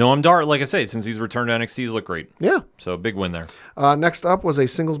 Noam Dar, like I say, since he's returned to NXT, he's looked great. Yeah. So big win there. Next up was a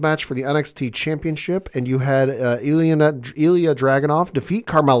singles match for the NXT Championship, and you had Ilya Dragunov defeat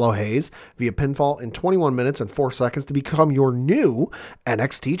Carmelo Hayes via pinfall in 21 minutes and 4 seconds to become your new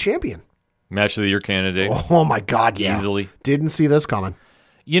NXT champion. Match of the year candidate. Oh my God, yeah. Easily. Didn't see this coming.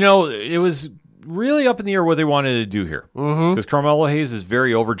 It was really up in the air what they wanted to do here. Because Carmelo Hayes is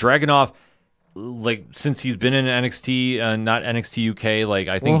very over. Dragunov, like, since he's been in NXT, not NXT UK, like,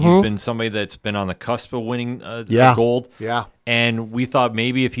 I think he's been somebody that's been on the cusp of winning gold. Yeah. And we thought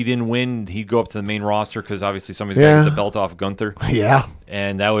maybe if he didn't win, he'd go up to the main roster because obviously somebody's got to get the belt off Gunther. Yeah.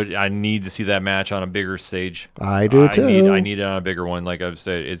 And I need to see that match on a bigger stage. I do too. I need it on a bigger one. Like I've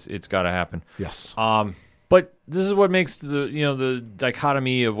said, it's got to happen. Yes. But this is what makes the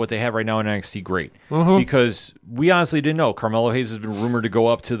dichotomy of what they have right now in NXT great. Because we honestly didn't know. Carmelo Hayes has been rumored to go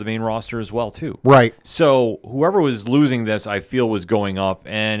up to the main roster as well, too. Right. So whoever was losing this, I feel, was going up.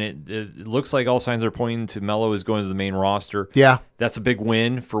 And it looks like all signs are pointing to Melo is going to the main roster. Yeah. That's a big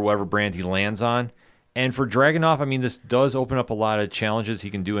win for whatever brand he lands on. And for Dragunov, I mean, this does open up a lot of challenges he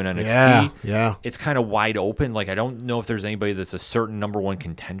can do in NXT. Yeah. It's kind of wide open. Like, I don't know if there's anybody that's a certain number one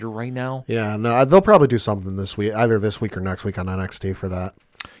contender right now. Yeah, no, they'll probably do something this week, either this week or next week on NXT for that.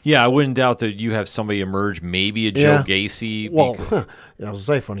 Yeah, I wouldn't doubt that you have somebody emerge, maybe a Joe Gacy. Well, I was going to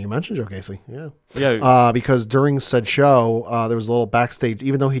say, funny you mentioned Joe Gacy. Yeah. Yeah. Because during said show, there was a little backstage,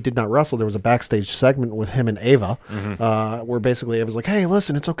 even though he did not wrestle, there was a backstage segment with him and Ava, where basically Ava's like, hey,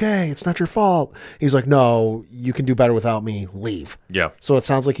 listen, it's okay. It's not your fault. He's like, no, you can do better without me. Leave. Yeah. So it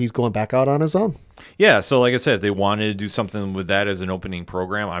sounds like he's going back out on his own. Yeah, so like I said, if they wanted to do something with that as an opening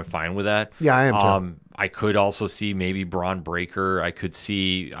program, I'm fine with that. Yeah, I am too. I could also see maybe Braun Breaker. I could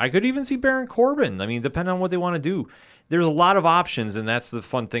even see Baron Corbin. I mean, depending on what they want to do. There's a lot of options, and that's the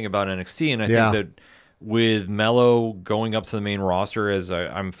fun thing about NXT. And I think that with Melo going up to the main roster, as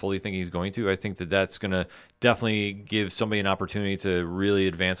I'm fully thinking he's going to, I think that that's going to definitely give somebody an opportunity to really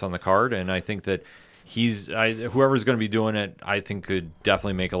advance on the card. And I think that whoever's going to be doing it, I think could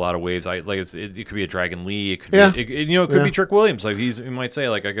definitely make a lot of waves. It could be a Dragon Lee. It could be Trick Williams. Like he might say,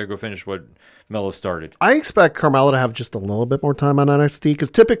 like, I got to go finish what Melo started. I expect Carmelo to have just a little bit more time on NXT because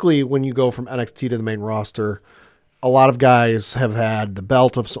typically when you go from NXT to the main roster, a lot of guys have had the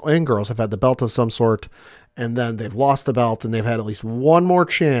belt and girls have had the belt of some sort, and then they've lost the belt and they've had at least one more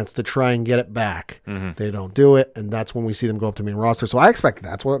chance to try and get it back. They don't do it, and that's when we see them go up to main roster. So I expect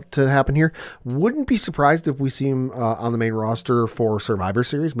that's what to happen here. Wouldn't be surprised if we see him on the main roster for Survivor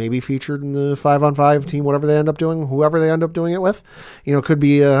Series, maybe featured in the 5-on-5 team, whatever they end up doing, whoever they end up doing it with. Could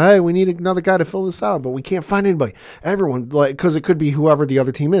be, hey, we need another guy to fill this out, but we can't find anybody. Everyone, because it could be whoever the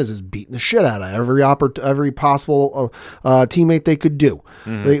other team is beating the shit out of every possible teammate they could do.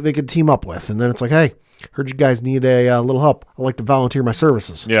 They could team up with, and then it's like, hey, heard you guys need a little help. I'd like to volunteer my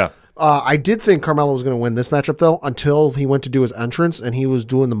services. Yeah. I did think Carmelo was going to win this matchup, though, until he went to do his entrance and he was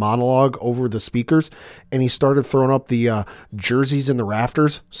doing the monologue over the speakers, and he started throwing up the jerseys in the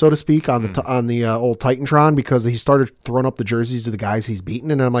rafters, so to speak, on the old Titantron, because he started throwing up the jerseys to the guys he's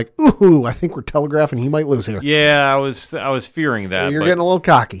beaten, and I'm like, ooh, I think we're telegraphing he might lose here. Yeah, I was fearing that. You're getting a little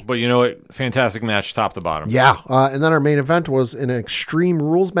cocky. But you know what? Fantastic match, top to bottom. Yeah, and then our main event was an Extreme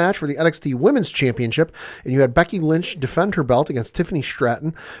Rules match for the NXT Women's Championship, and you had Becky Lynch defend her belt against Tiffany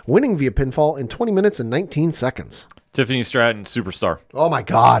Stratton, winning via pinfall in 20 minutes and 19 seconds. Tiffany Stratton, superstar. Oh, my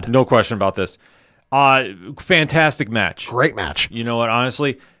God. No question about this. Fantastic match. Great match. You know what?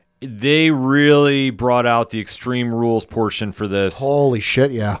 Honestly, they really brought out the Extreme Rules portion for this. Holy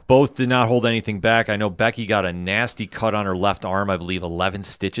shit, yeah. Both did not hold anything back. I know Becky got a nasty cut on her left arm, I believe 11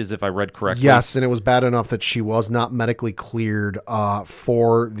 stitches, if I read correctly. Yes, and it was bad enough that she was not medically cleared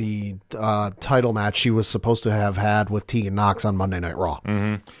for the title match she was supposed to have had with Tegan Nox on Monday Night Raw.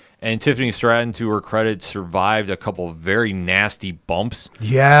 Mm-hmm. And Tiffany Stratton, to her credit, survived a couple of very nasty bumps.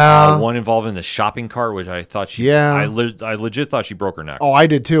 Yeah. One involving the shopping cart, which I thought I legit thought she broke her neck. Oh, I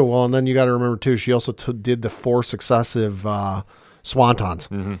did too. Well, and then you got to remember too, she also did the 4 successive swantons.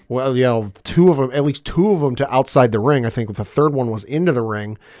 Mm-hmm. Well, at least two of them to outside the ring. I think the third one was into the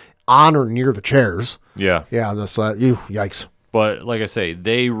ring, on or near the chairs. Yeah. Yeah, yikes. But like I say,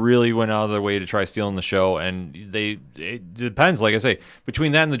 they really went out of their way to try stealing the show, and it depends. Like I say,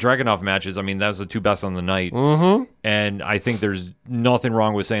 between that and the Dragunov matches, I mean, that's the 2 best on the night. Mm-hmm. And I think there's nothing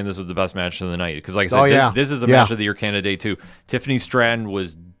wrong with saying this was the best match of the night. Because like I said, this is a match of the year candidate too. Tiffany Stratton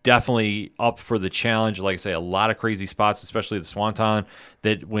was definitely up for the challenge. Like I say, a lot of crazy spots, especially the Swanton,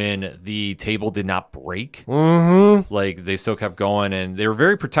 that when the table did not break, like they still kept going, and they were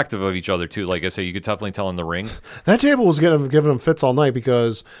very protective of each other too. Like I say, you could definitely tell in the ring. That table was giving them fits all night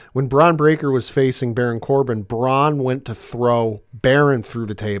because when Braun Breaker was facing Baron Corbin, Braun went to throw Baron through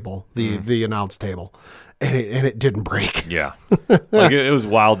the table, the announce table. And it didn't break. Yeah. Like it was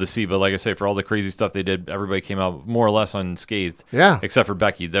wild to see, but like I say, for all the crazy stuff they did, everybody came out more or less unscathed. Yeah. Except for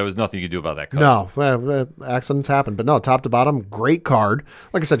Becky. There was nothing you could do about that cut. No, accidents happen. But no, top to bottom, great card.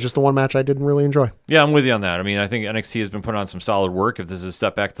 Like I said, just the one match I didn't really enjoy. Yeah, I'm with you on that. I mean, I think NXT has been putting on some solid work. If this is a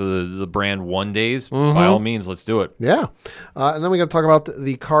step back to the brand 1 days, by all means, let's do it. Yeah. And then we got to talk about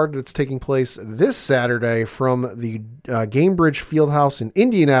the card that's taking place this Saturday from the Gamebridge Fieldhouse in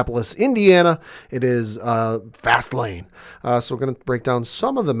Indianapolis, Indiana. It is Fastlane. So we're going to break down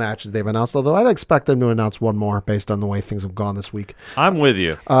some of the matches they've announced, although I'd expect them to announce one more based on the way things have gone this week. I'm with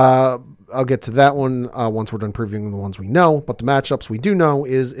you. I'll get to that one once we're done previewing the ones we know. But the matchups we do know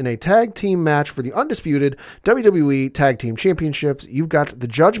is in a tag team match for the undisputed WWE Tag Team Championships. You've got the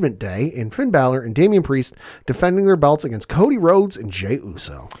Judgment Day in Finn Balor and Damian Priest defending their belts against Cody Rhodes and Jey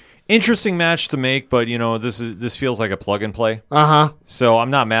Uso. Interesting match to make, but this feels like a plug and play. So I'm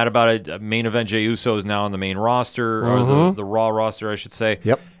not mad about it. Main event Jey Uso is now on the main roster, or the Raw roster, I should say.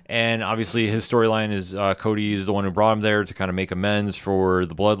 Yep. And obviously his storyline is Cody is the one who brought him there to kind of make amends for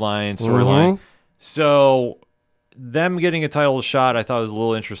the Bloodline storyline. So them getting a title shot, I thought was a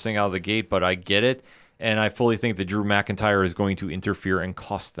little interesting out of the gate, but I get it. And I fully think that Drew McIntyre is going to interfere and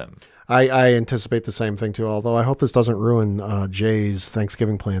cost them. I anticipate the same thing, too, although I hope this doesn't ruin Jay's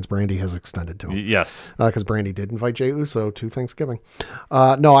Thanksgiving plans Brandy has extended to him. Yes. Because Brandy did invite Jey Uso to Thanksgiving.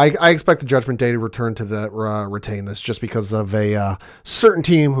 No, I expect the Judgment Day to return to retain this just because of a certain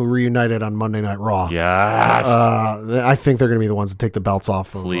team who reunited on Monday Night Raw. Yes. I think they're going to be the ones that take the belts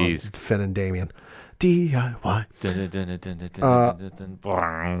off of Finn and Damian. DIY.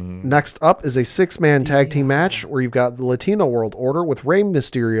 Next up is a 6-man tag team match where you've got the Latino World Order with Rey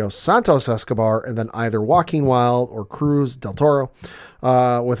Mysterio, Santos Escobar, and then either Joaquin Wilde or Cruz del Toro,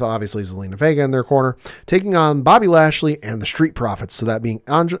 with obviously Zelina Vega in their corner, taking on Bobby Lashley and the Street Profits, so that being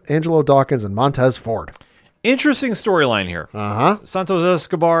Angelo Dawkins and Montez Ford. Interesting storyline here. Santos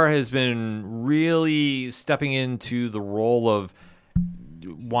Escobar has been really stepping into the role of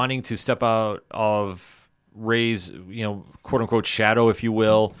wanting to step out of Ray's, quote unquote shadow, if you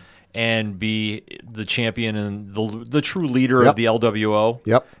will, and be the champion and the true leader of the LWO.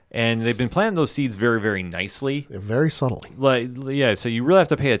 Yep. And they've been planting those seeds very, very nicely. Very subtly. So you really have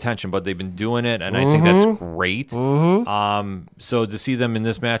to pay attention, but they've been doing it, and I think that's great. So to see them in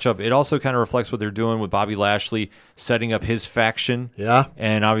this matchup, it also kind of reflects what they're doing with Bobby Lashley setting up his faction. Yeah.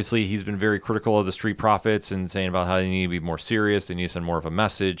 And obviously he's been very critical of the Street Profits and saying about how they need to be more serious, they need to send more of a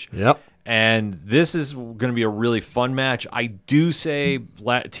message. Yep. And this is going to be a really fun match. I do say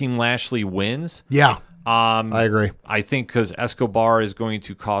Team Lashley wins. Yeah. I agree. I think because Escobar is going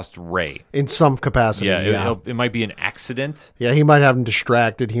to cost Ray. In some capacity, it might be an accident. Yeah, he might have him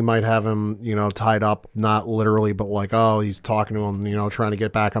distracted. He might have him, tied up, not literally, but like, he's talking to him, trying to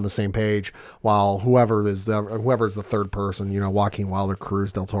get back on the same page, while whoever's the third person, Joaquin Wilder,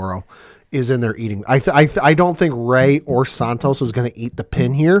 Cruz del Toro, is in there eating. I don't think Ray or Santos is going to eat the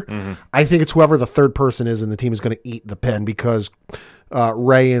pin here. I think it's whoever the third person is in the team is going to eat the pin because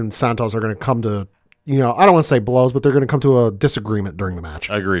Ray and Santos are going to come to, I don't want to say blows, but they're going to come to a disagreement during the match.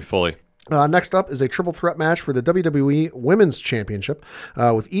 I agree fully. Next up is a triple threat match for the WWE Women's Championship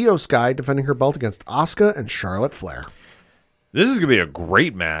with Io Sky defending her belt against Asuka and Charlotte Flair. This is going to be a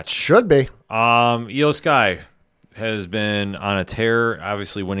great match. Should be. Io Sky has been on a tear,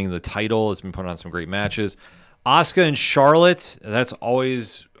 obviously winning the title. Has been putting on some great matches. Asuka and Charlotte, that's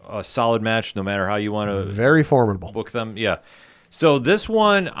always a solid match, no matter how you want to very formidable book them. Yeah. So this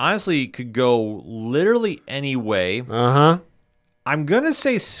one, honestly, could go literally any way. I'm going to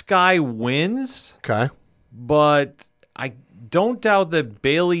say Sky wins. Okay. But don't doubt that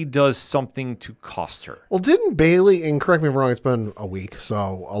Bailey does something to cost her. Well, didn't Bailey, and correct me if I'm wrong, it's been a week,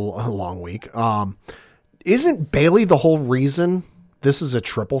 so a long week. Isn't Bailey the whole reason this is a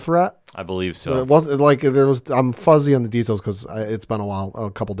triple threat? I believe so. It wasn't like I'm fuzzy on the details because it's been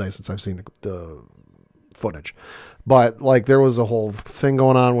a couple days since I've seen the footage. But like there was a whole thing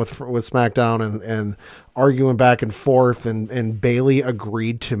going on with SmackDown and arguing back and forth, and Bailey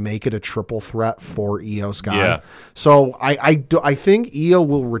agreed to make it a triple threat for Io Sky. Yeah. So I think Io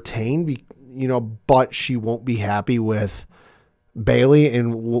will retain, but she won't be happy with Bailey,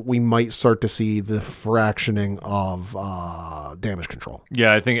 and we might start to see the fractioning of Damage Control.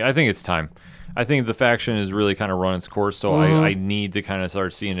 Yeah, I think it's time. I think the faction has really kind of run its course, so I need to kind of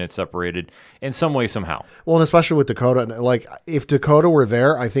start seeing it separated in some way, somehow. Well, and especially with Dakota, like if Dakota were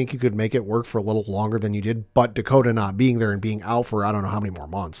there, I think you could make it work for a little longer than you did. But Dakota not being there and being out for I don't know how many more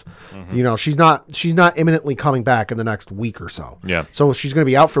months, she's not imminently coming back in the next week or so. Yeah. So she's going to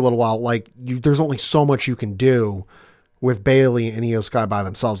be out for a little while. Like there's only so much you can do with Bailey and Io Sky by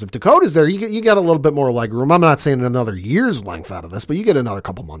themselves. If Dakota's there, you got a little bit more leg room. I'm not saying another year's length out of this, but you get another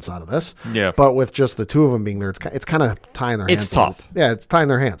couple months out of this. Yeah. But with just the two of them being there, it's kind of tying their hands. It's tough. Yeah, it's tying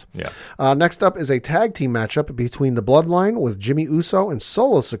their hands. Yeah. Next up is a tag team matchup between the Bloodline with Jimmy Uso and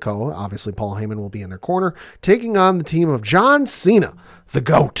Solo Sikoa. Obviously, Paul Heyman will be in their corner, taking on the team of John Cena, the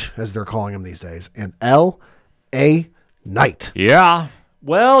GOAT, as they're calling him these days, and L.A. Knight. Yeah.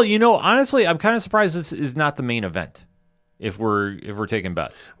 Well, honestly, I'm kind of surprised this is not the main event. If we're taking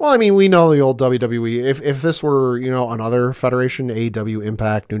bets. Well, I mean, we know the old WWE. If this were, another federation, AEW,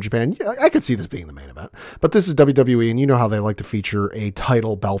 Impact, New Japan, I could see this being the main event. But this is WWE, and you know how they like to feature a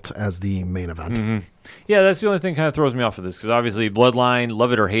title belt as the main event. Mm-hmm. Yeah, that's the only thing kind of throws me off of this, because obviously Bloodline,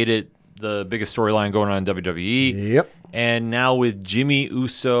 love it or hate it, the biggest storyline going on in WWE. Yep. And now with Jimmy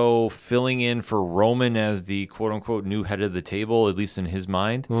Uso filling in for Roman as the quote-unquote new head of the table, at least in his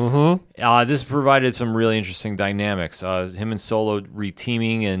mind, this provided some really interesting dynamics. Him and Solo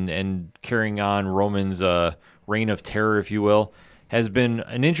reteaming and carrying on Roman's reign of terror, if you will, has been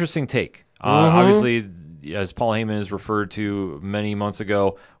an interesting take. Obviously, as Paul Heyman has referred to many months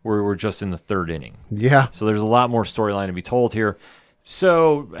ago, we're just in the third inning. Yeah. So there's a lot more storyline to be told here.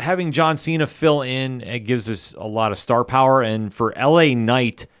 So having John Cena fill in, it gives us a lot of star power. And for LA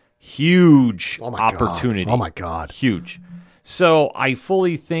Knight, huge opportunity. Oh, my God. Huge. So I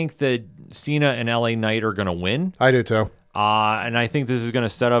fully think that Cena and LA Knight are going to win. I do, too. And I think this is going to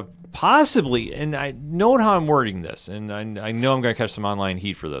set up possibly, and I know how I'm wording this, and I know I'm going to catch some online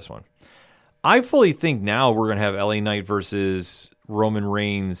heat for this one. I fully think now we're going to have LA Knight versus Roman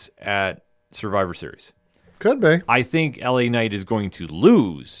Reigns at Survivor Series. Could be. I think LA Knight is going to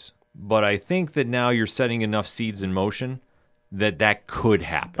lose, but I think that now you're setting enough seeds in motion that could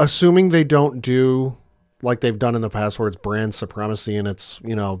happen. Assuming they don't do like they've done in the past where it's brand supremacy and it's,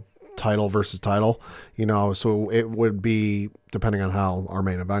 title versus title, so it would be, depending on how our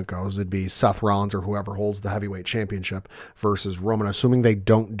main event goes, it'd be Seth Rollins or whoever holds the heavyweight championship versus Roman. Assuming they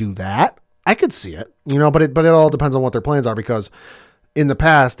don't do that, I could see it, but it all depends on what their plans are, because in the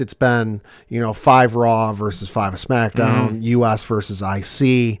past, it's been, 5 Raw versus 5 of SmackDown, US versus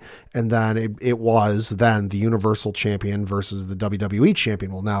IC, and then it was then the Universal Champion versus the WWE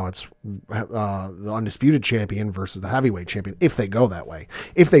Champion. Well, now it's the Undisputed Champion versus the Heavyweight Champion, if they go that way.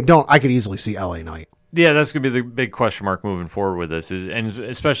 If they don't, I could easily see LA Knight. Yeah, that's going to be the big question mark moving forward with this, and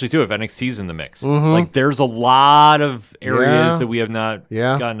especially, too, if NXT's in the mix. Like, there's a lot of areas that we have not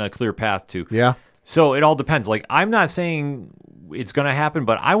gotten a clear path to. Yeah. So it all depends. Like, I'm not saying it's going to happen,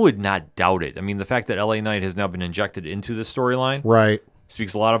 but I would not doubt it. I mean, the fact that LA Knight has now been injected into this storyline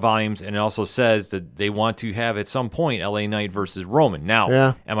speaks a lot of volumes, and it also says that they want to have at some point LA Knight versus Roman.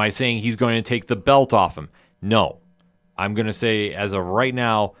 Now, am I saying he's going to take the belt off him? No. I'm going to say, as of right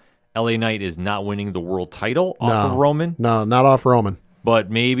now, LA Knight is not winning the world title off of Roman. No, not off Roman. But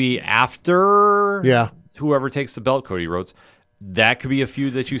maybe after whoever takes the belt, Cody Rhodes, that could be a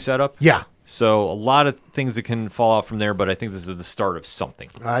feud that you set up. Yeah. So a lot of things that can fall out from there, but I think this is the start of something.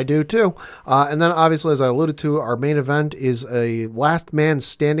 I do too. And then obviously, as I alluded to, our main event is a last man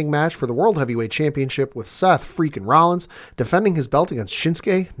standing match for the World Heavyweight Championship with Seth freaking Rollins defending his belt against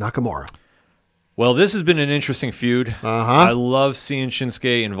Shinsuke Nakamura. Well, this has been an interesting feud. I love seeing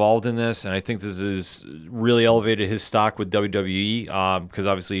Shinsuke involved in this, and I think this has really elevated his stock with WWE because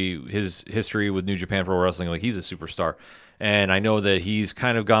obviously his history with New Japan Pro Wrestling, like he's a superstar. And I know that he's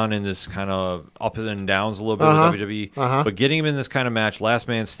kind of gone in this kind of ups and downs a little bit with WWE. But getting him in this kind of match, last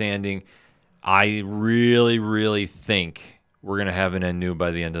man standing, I really, really think we're going to have an end new by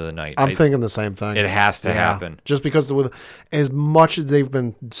the end of the night. I'm thinking the same thing. It has to happen. Just because with as much as they've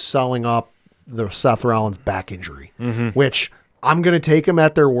been selling up the Seth Rollins back injury, which I'm going to take them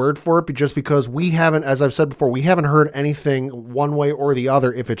at their word for it, just because we haven't, as I've said before, we haven't heard anything one way or the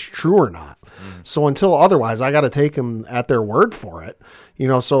other if it's true or not. So until otherwise, I got to take them at their word for it.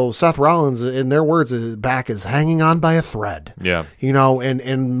 So Seth Rollins, in their words, his back is hanging on by a thread. Yeah.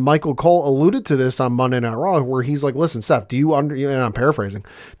 And Michael Cole alluded to this on Monday Night Raw, where he's like, listen, Seth, and I'm paraphrasing,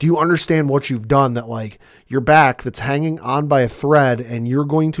 do you understand what you've done, that like your back that's hanging on by a thread and you're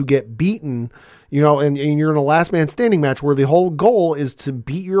going to get beaten, and you're in a last man standing match where the whole goal is to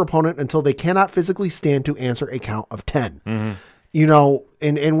beat your opponent until they cannot physically stand to answer a count of 10.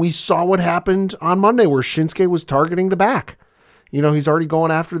 And we saw what happened on Monday where Shinsuke was targeting the back. He's already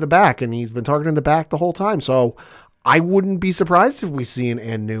going after the back, and he's been targeting the back the whole time. So I wouldn't be surprised if we see an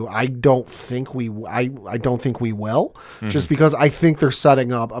Anu. I don't think we will, just because I think they're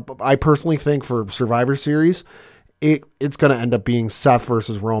setting up. I personally think for Survivor Series, it's going to end up being Seth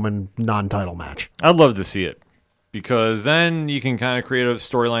versus Roman non-title match. I'd love to see it, because then you can kind of create a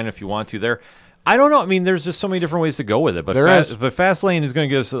storyline if you want to there. I don't know. I mean, there's just so many different ways to go with it. But but Fastlane is going to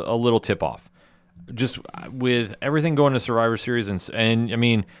give us a little tip-off. Just with everything going to Survivor Series, and I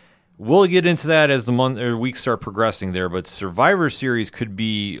mean, we'll get into that as the month or weeks start progressing there, but Survivor Series could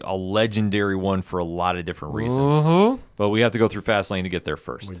be a legendary one for a lot of different reasons. But we have to go through Fastlane to get there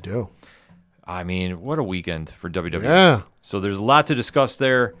first. We do. I mean, what a weekend for WWE. Yeah. So there's a lot to discuss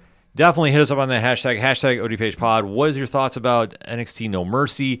there. Definitely hit us up on that hashtag ODPHpod. What is your thoughts about NXT No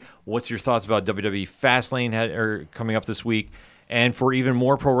Mercy? What's your thoughts about WWE Fastlane coming up this week? And for even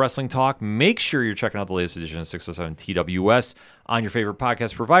more pro wrestling talk, make sure you're checking out the latest edition of 607 TWS on your favorite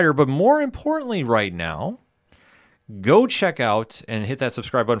podcast provider. But more importantly right now, go check out and hit that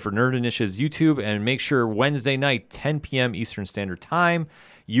subscribe button for Nerd Initiative's YouTube, and make sure Wednesday night, 10 p.m. Eastern Standard Time,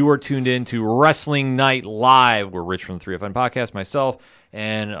 you are tuned in to Wrestling Night Live, where Rich from the 3FN Podcast, myself,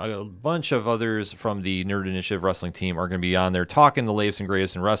 and a bunch of others from the Nerd Initiative wrestling team are going to be on there talking the latest and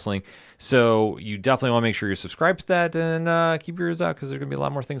greatest in wrestling. So you definitely want to make sure you're subscribed to that, and keep your ears out, because there's going to be a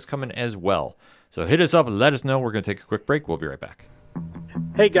lot more things coming as well. So hit us up and let us know. We're going to take a quick break. We'll be right back.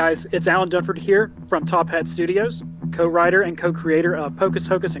 Hey guys, it's Alan Dunford here from Top Hat Studios, co-writer and co-creator of Pocus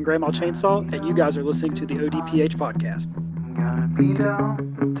Hocus and Grandma Chainsaw, and you guys are listening to the ODPH podcast. I'm gonna be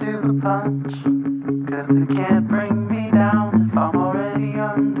down to the punch, 'cause they can't bring me down if I'm already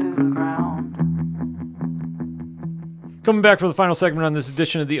under the ground. Coming back for the final segment on this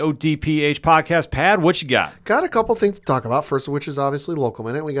edition of the ODPH podcast. Pad, what you got? Got a couple things to talk about. First of which is obviously Local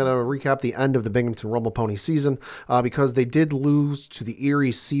Minute. We got to recap the end of the Binghamton Rumble Pony season because they did lose to the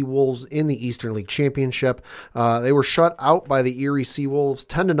Erie Seawolves in the Eastern League Championship. They were shut out by the Erie Seawolves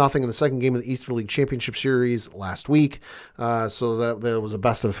 10-0 in the second game of the Eastern League Championship Series last week. So that was a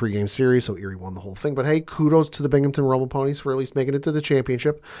best of 3 game series. So Erie won the whole thing. But hey, kudos to the Binghamton Rumble Ponies for at least making it to the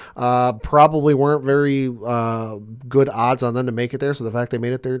championship. Probably weren't very good odds on them to make it there, so the fact they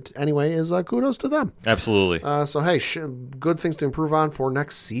made it there anyway is kudos to them. Absolutely. So hey, good things to improve on for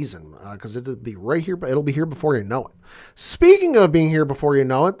next season, because it'll be right here, but it'll be here before you know it. Speaking of being here before you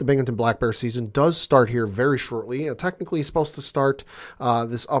know it, the Binghamton Black Bear season does start here very shortly. Technically, it's supposed to start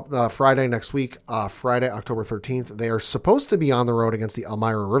Friday next week, Friday, October 13th. They are supposed to be on the road against the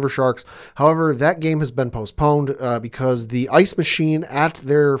Elmira River Sharks. However, that game has been postponed because the ice machine at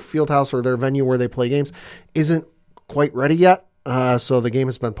their field house or their venue where they play games isn't quite ready yet. So the game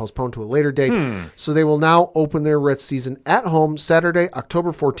has been postponed to a later date. So they will now open their Ritz season at home Saturday,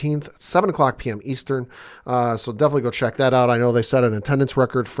 October 14th, 7:00 p.m. Eastern. So definitely go check that out. I know they set an attendance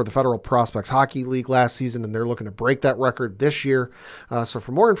record for the Federal Prospects Hockey League last season, and they're looking to break that record this year. So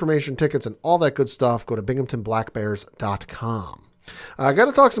for more information, tickets, and all that good stuff, go to binghamtonblackbears.com. I got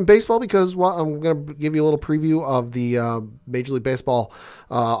to talk some baseball because I'm going to give you a little preview of the Major League Baseball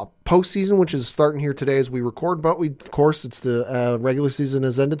postseason, which is starting here today as we record. But of course, it's the regular season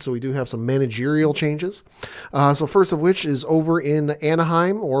has ended, so we do have some managerial changes. So first of which is over in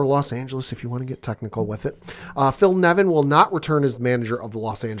Anaheim or Los Angeles, if you want to get technical with it. Phil Nevin will not return as manager of the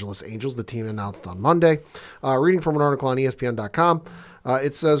Los Angeles Angels. The team announced on Monday. Reading from an article on ESPN.com.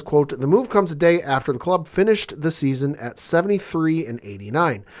 It says, quote, "The move comes a day after the club finished the season at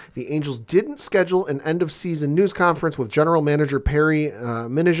 73-89. The Angels didn't schedule an end-of-season news conference with general manager Perry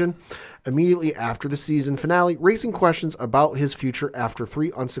Minasian immediately after the season finale, raising questions about his future after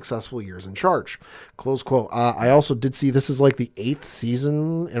 3 unsuccessful years in charge." Close quote. I also did see this is like the 8th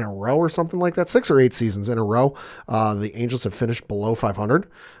season in a row or something like that, 6 or 8 seasons in a row. The Angels have finished below 500.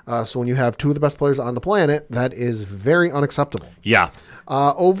 So when you have 2 of the best players on the planet, that is very unacceptable. Yeah.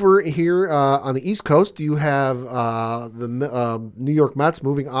 Over here on the East Coast, you have the New York Mets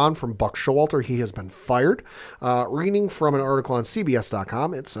moving on from Buck Showalter. He has been fired. Reading from an article on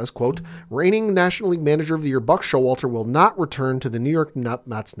CBS.com, it says, quote, Reigning National League Manager of the Year Buck Showalter will not return to the New York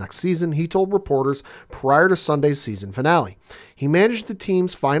Mets next season, he told reporters prior to Sunday's season finale. He managed the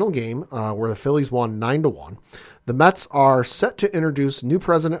team's final game, where the Phillies won 9-1. The Mets are set to introduce new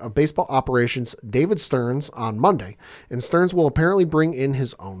president of baseball operations, David Stearns, on Monday, and Stearns will apparently bring in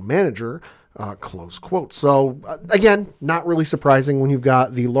his own manager, close quote. So, again, not really surprising when you've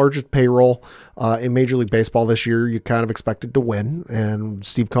got the largest payroll in Major League Baseball this year. You kind of expected to win, and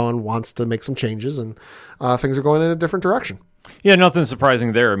Steve Cohen wants to make some changes, and things are going in a different direction. Yeah, nothing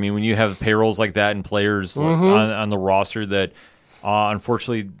surprising there. I mean, when you have payrolls like that and players on the roster that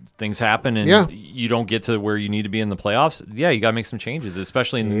unfortunately things happen and you don't get to where you need to be in the playoffs, you got to make some changes,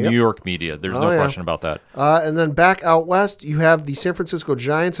 especially in the New York media. There's no question about that. And then back out west, you have the San Francisco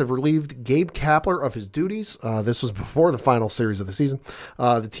Giants have relieved Gabe Kapler of his duties. This was before the final series of the season.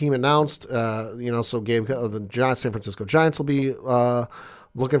 The team announced, so the San Francisco Giants will be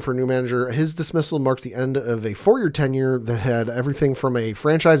looking for a new manager. His dismissal marks the end of a 4-year tenure that had everything from a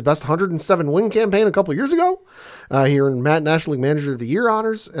franchise best 107 win campaign a couple of years ago. He earned National League Manager of the Year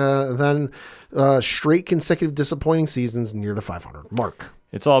honors, then straight consecutive disappointing seasons near the 500 mark.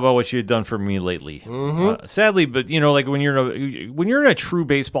 It's all about what you had done for me lately. Sadly, but like when you're in a true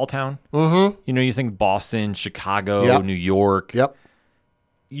baseball town, you think Boston, Chicago, New York. Yep.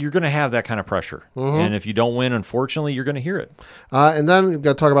 You're going to have that kind of pressure. And if you don't win, unfortunately, you're going to hear it. And then we've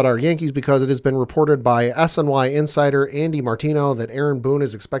got to talk about our Yankees, because it has been reported by SNY insider Andy Martino that Aaron Boone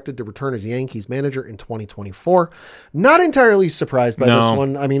is expected to return as Yankees manager in 2024. Not entirely surprised by this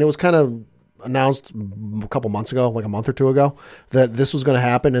one. I mean, it was kind of announced a couple months ago, like a month or two ago, that this was going to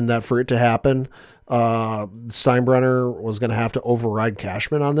happen, and that for it to happen, Steinbrenner was going to have to override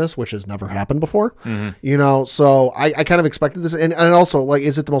Cashman on this, which has never happened before. So I kind of expected this. And also, like,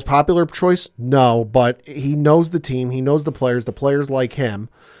 is it the most popular choice? No, but he knows the team. He knows the players like him,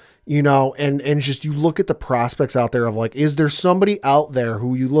 and just you look at the prospects out there of like, is there somebody out there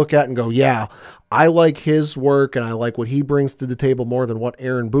who you look at and go, yeah, I like his work and I like what he brings to the table more than what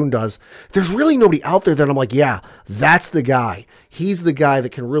Aaron Boone does. There's really nobody out there that I'm like, yeah, that's the guy. He's the guy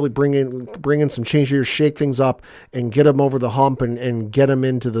that can really bring in some change here, shake things up, and get him over the hump and get him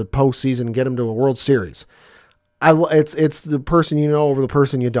into the postseason, get him to a World Series. It's the person you know over the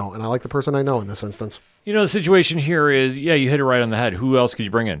person you don't, and I like the person I know in this instance. The situation here is, you hit it right on the head. Who else could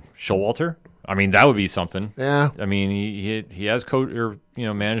you bring in? Showalter? I mean, that would be something. Yeah. I mean, he has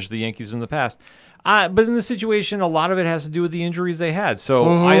managed the Yankees in the past. But in this situation, a lot of it has to do with the injuries they had. So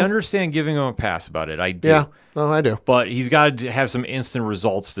I understand giving him a pass about it. I do. Yeah, I do. But he's got to have some instant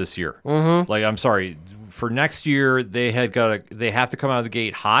results this year. Like, I'm sorry. For next year, they have to come out of the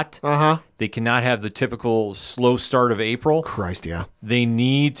gate hot. They cannot have the typical slow start of April. Christ, yeah. They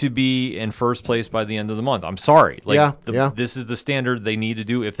need to be in first place by the end of the month. I'm sorry. This is the standard they need to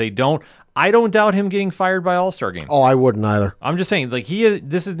do. If they don't, I don't doubt him getting fired by All-Star game. Oh, I wouldn't either. I'm just saying,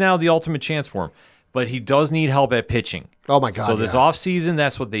 this is now the ultimate chance for him. But he does need help at pitching. Oh, my God. So this offseason,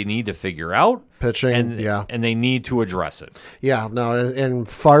 that's what they need to figure out. Pitching, and they need to address it. Yeah, no, and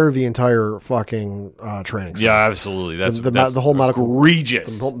fire the entire fucking training staff. Yeah, absolutely. That's the whole medical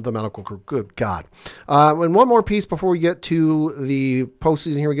egregious. The medical crew. Good God. And one more piece before we get to the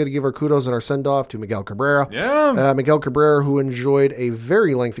postseason here. We got to give our kudos and our send off to Miguel Cabrera. Yeah, Miguel Cabrera, who enjoyed a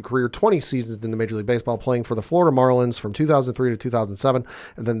very lengthy career, 20 seasons in the Major League Baseball, playing for the Florida Marlins from 2003 to 2007,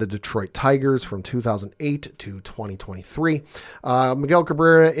 and then the Detroit Tigers from 2008 to 2023. Miguel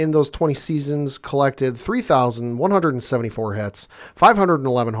Cabrera in those 20 seasons collected 3,174 hits,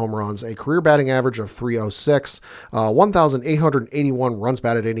 511 home runs, a career batting average of .306, 1,881 runs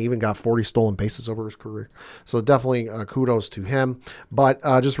batted in, even got 40 stolen bases over his career. So definitely kudos to him. But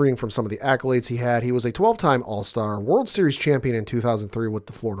just reading from some of the accolades he had, he was a 12-time All-Star, World Series champion in 2003 with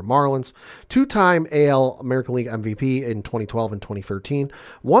the Florida Marlins, 2-time AL American League MVP in 2012 and 2013,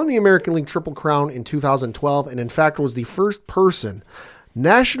 won the American League Triple Crown in 2012, and in fact was the first person,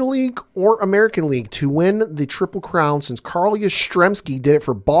 National League or American League, to win the Triple Crown since Carl Yastrzemski did it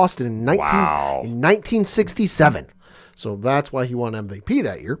for Boston in 1967. So that's why he won MVP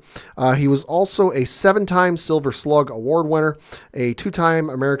that year. He was also a 7-time Silver Slug Award winner, a 2-time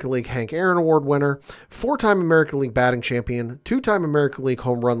American League Hank Aaron Award winner, 4-time American League batting champion, 2-time American League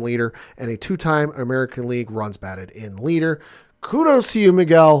home run leader, and a 2-time American League runs batted in leader. Kudos to you,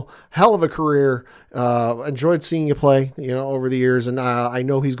 Miguel. Hell of a career. Enjoyed seeing you play, over the years. And I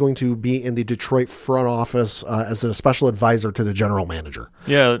know he's going to be in the Detroit front office as a special advisor to the general manager.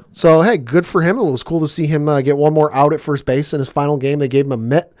 Yeah. So, hey, good for him. It was cool to see him get one more out at first base in his final game. They gave him a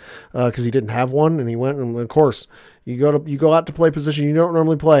mitt because he didn't have one, and he went. And of course, you go out to play position you don't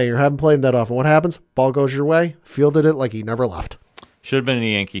normally play. You haven't played that often. What happens? Ball goes your way. Fielded it like he never left. Should have been a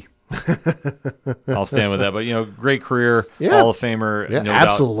Yankee. I'll stand with that. But, great career, Yeah. Hall of Famer. Yeah, no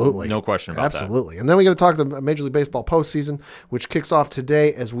absolutely. Doubt, no question about that. Absolutely. And then we got to talk the Major League Baseball postseason, which kicks off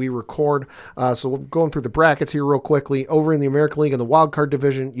today as we record. So we're going through the brackets here real quickly. Over in the American League in the wild card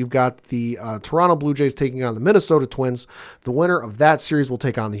division, you've got the Toronto Blue Jays taking on the Minnesota Twins. The winner of that series will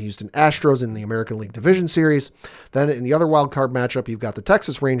take on the Houston Astros in the American League Division Series. Then in the other wild card matchup, you've got the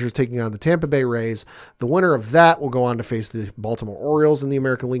Texas Rangers taking on the Tampa Bay Rays. The winner of that will go on to face the Baltimore Orioles in the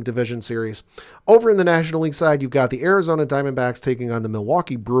American League Division Series. Over in the National League side, you've got the Arizona Diamondbacks taking on the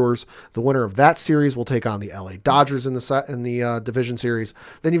Milwaukee Brewers. The winner of that series will take on the LA Dodgers in the Division Series.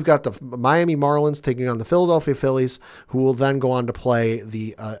 Then you've got the Miami Marlins taking on the Philadelphia Phillies, who will then go on to play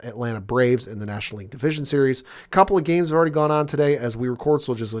the Atlanta Braves in the National League Division Series. A couple of games have already gone on today as we record,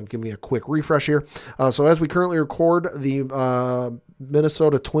 so just give me a quick refresh here. So as we currently record, the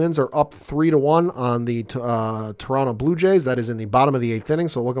Minnesota Twins are up 3-1 on the Toronto Blue Jays. That is in the bottom of the 8th inning,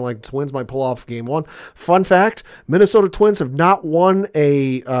 so looking like the Twins might pull off game 1. Fun fact, Minnesota Twins have not won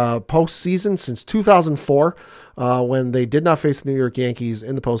a postseason since 2004 when they did not face the New York Yankees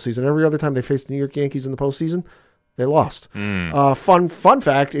in the postseason. Every other time they faced the New York Yankees in the postseason, they lost. Fun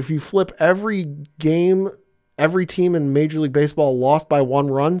fact, if you flip every game, every team in Major League Baseball lost by 1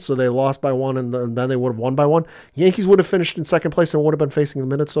 run, so they lost by 1 and then they would have won by 1. Yankees would have finished in second place and would have been facing the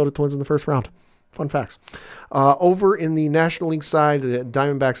Minnesota Twins in the first round. Fun facts. Over in the National League side, the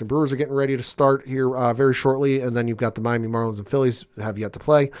Diamondbacks and Brewers are getting ready to start here very shortly, and then you've got the Miami Marlins and Phillies have yet to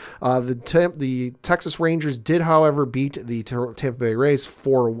play. The Texas Rangers did, however, beat the Tampa Bay Rays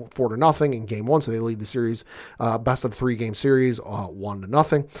 4-0 in Game 1, so they lead the series, best of 3 game series,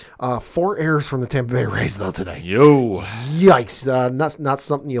 1-0. 4 errors from the Tampa Bay Rays though today. Yo, yikes! Not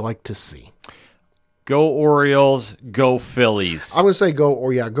something you like to see. Go Orioles, go Phillies. I'm going to say go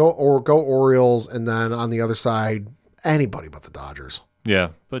Orioles, and then on the other side, anybody but the Dodgers. Yeah,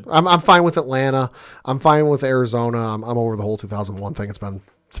 but I'm fine with Atlanta. I'm fine with Arizona. I'm over the whole 2001 thing. It's been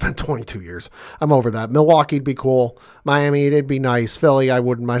 22 years. I'm over that. Milwaukee'd be cool. Miami, it'd be nice. Philly, I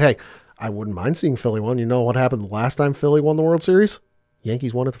wouldn't mind. Hey, I wouldn't mind seeing Philly win. You know what happened the last time Philly won the World Series?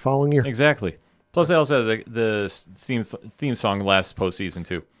 Yankees won it the following year. Exactly. Plus, they also have the theme song last postseason,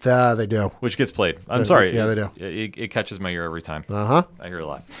 too. They do. Which gets played. I'm sorry. Yeah, they do. It catches my ear every time. Uh-huh. I hear a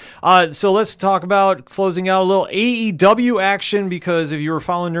lot. So let's talk about closing out a little AEW action, because if you were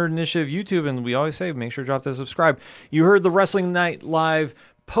following Nerd Initiative YouTube, and we always say, make sure to drop that subscribe, you heard the Wrestling Night Live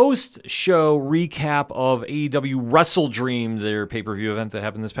post-show recap of AEW Wrestle Dream, their pay-per-view event that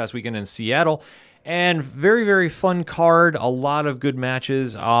happened this past weekend in Seattle. And very, very fun card. A lot of good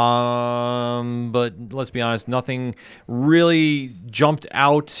matches. But let's be honest, nothing really jumped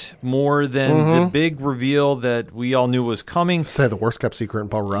out more than the big reveal that we all knew was coming. Say the worst kept secret in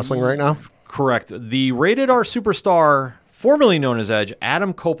pro wrestling right now. Correct. The Rated R superstar, formerly known as Edge,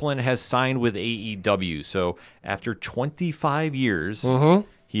 Adam Copeland, has signed with AEW. So after 25 years,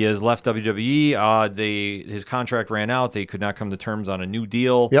 he has left WWE. His contract ran out. They could not come to terms on a new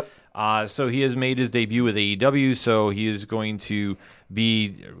deal. Yep. So he has made his debut with AEW, so he is going to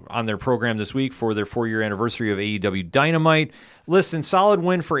be on their program this week for their 4-year anniversary of AEW Dynamite. Listen, solid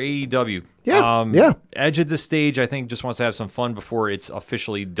win for AEW. Yeah. Edge at this stage, I think, just wants to have some fun before it's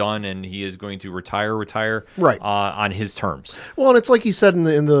officially done, and he is going to retire right. On his terms. Well, and it's like he said in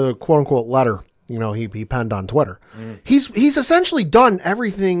the quote-unquote letter, he penned on Twitter. He's essentially done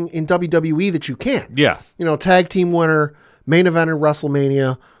everything in WWE that you can. Yeah. Tag team winner, main event in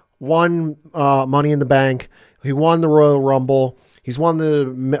WrestleMania, won Money in the Bank. He won the Royal Rumble. He's won the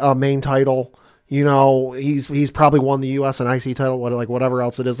main title. He's probably won the US and IC title, whatever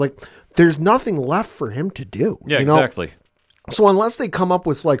else it is. Like, there's nothing left for him to do. Yeah, exactly. So unless they come up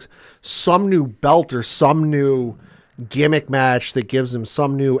with some new belt or some new gimmick match that gives him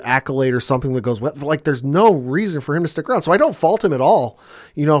some new accolade or something that goes with, there's no reason for him to stick around. So I don't fault him at all,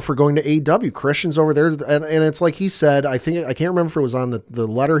 for going to AEW. Christian's over there, and it's like he said, I can't remember if it was on the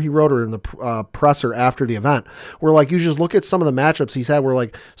letter he wrote or in the presser after the event, where you just look at some of the matchups he's had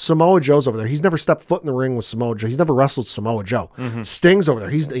where Samoa Joe's over there. He's never stepped foot in the ring with Samoa Joe. He's never wrestled Samoa Joe. Sting's over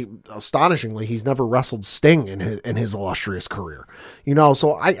there. Astonishingly, he's never wrestled Sting in his illustrious career.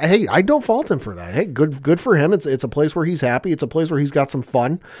 So I don't fault him for that. Hey, good for him. It's a place where he's happy. It's a place where he's got some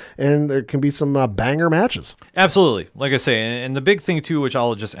fun, and there can be some banger matches. Absolutely. Like I say, and the big thing too, which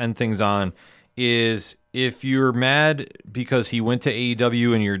I'll just end things on, is if you're mad because he went to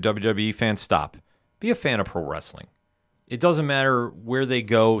AEW and you're a WWE fan, stop. Be a fan of pro wrestling. It doesn't matter where they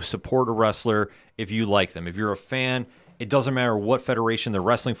go. Support a wrestler if you like them. If you're a fan, it doesn't matter what federation they're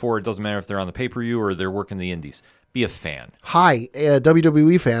wrestling for. It doesn't matter if they're on the pay-per-view or they're working the indies. be a fan. Hi, a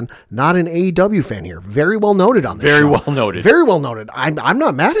WWE fan, not an AEW fan here. Very well noted on this Very show. well noted. Very well noted. I'm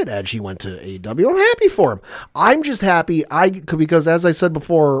not mad at Edge. He went to AEW. I'm happy for him. I'm just happy because as I said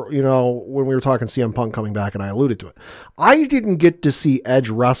before, when we were talking CM Punk coming back, and I alluded to it, I didn't get to see Edge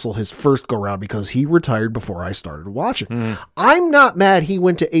wrestle his first go round because he retired before I started watching. I'm not mad he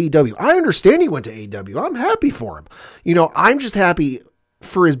went to AEW. I understand he went to AEW. I'm happy for him. I'm just happy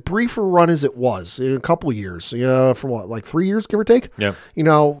for as brief a run as it was, in a couple years, from what, like 3 years, give or take? Yeah.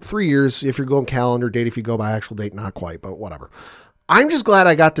 3 years, if you're going calendar date, if you go by actual date, not quite, but whatever. I'm just glad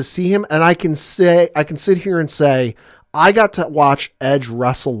I got to see him, and I can sit here and say, I got to watch Edge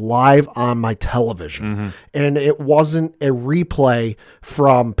wrestle live on my television, and it wasn't a replay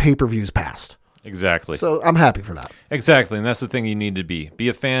from pay-per-views past. Exactly. So I'm happy for that. Exactly, and that's the thing you need to be. Be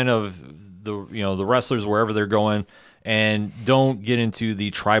a fan of the wrestlers wherever they're going, and don't get into the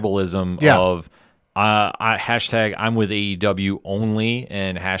tribalism of hashtag I'm with AEW only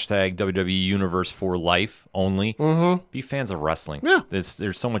and hashtag WWE Universe for life only. Be fans of wrestling. Yeah.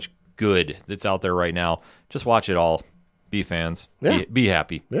 There's so much good that's out there right now. Just watch it all. Be fans. Yeah. Be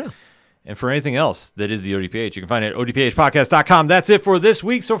happy. Yeah. And for anything else that is the ODPH, you can find it at odphpodcast.com. That's it for this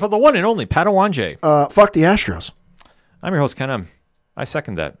week. So for the one and only Padawan J. Fuck the Astros. I'm your host, Ken. I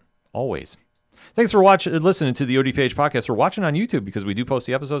second that. Always. Thanks for listening to the ODPH podcast, or watching on YouTube, because we do post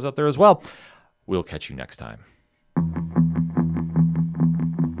the episodes up there as well. We'll catch you next time.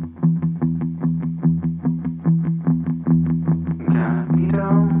 Gonna beat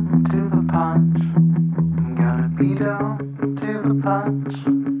 'em to the punch. Gonna beat 'em to the punch.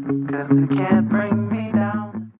 'Cause they can't bring me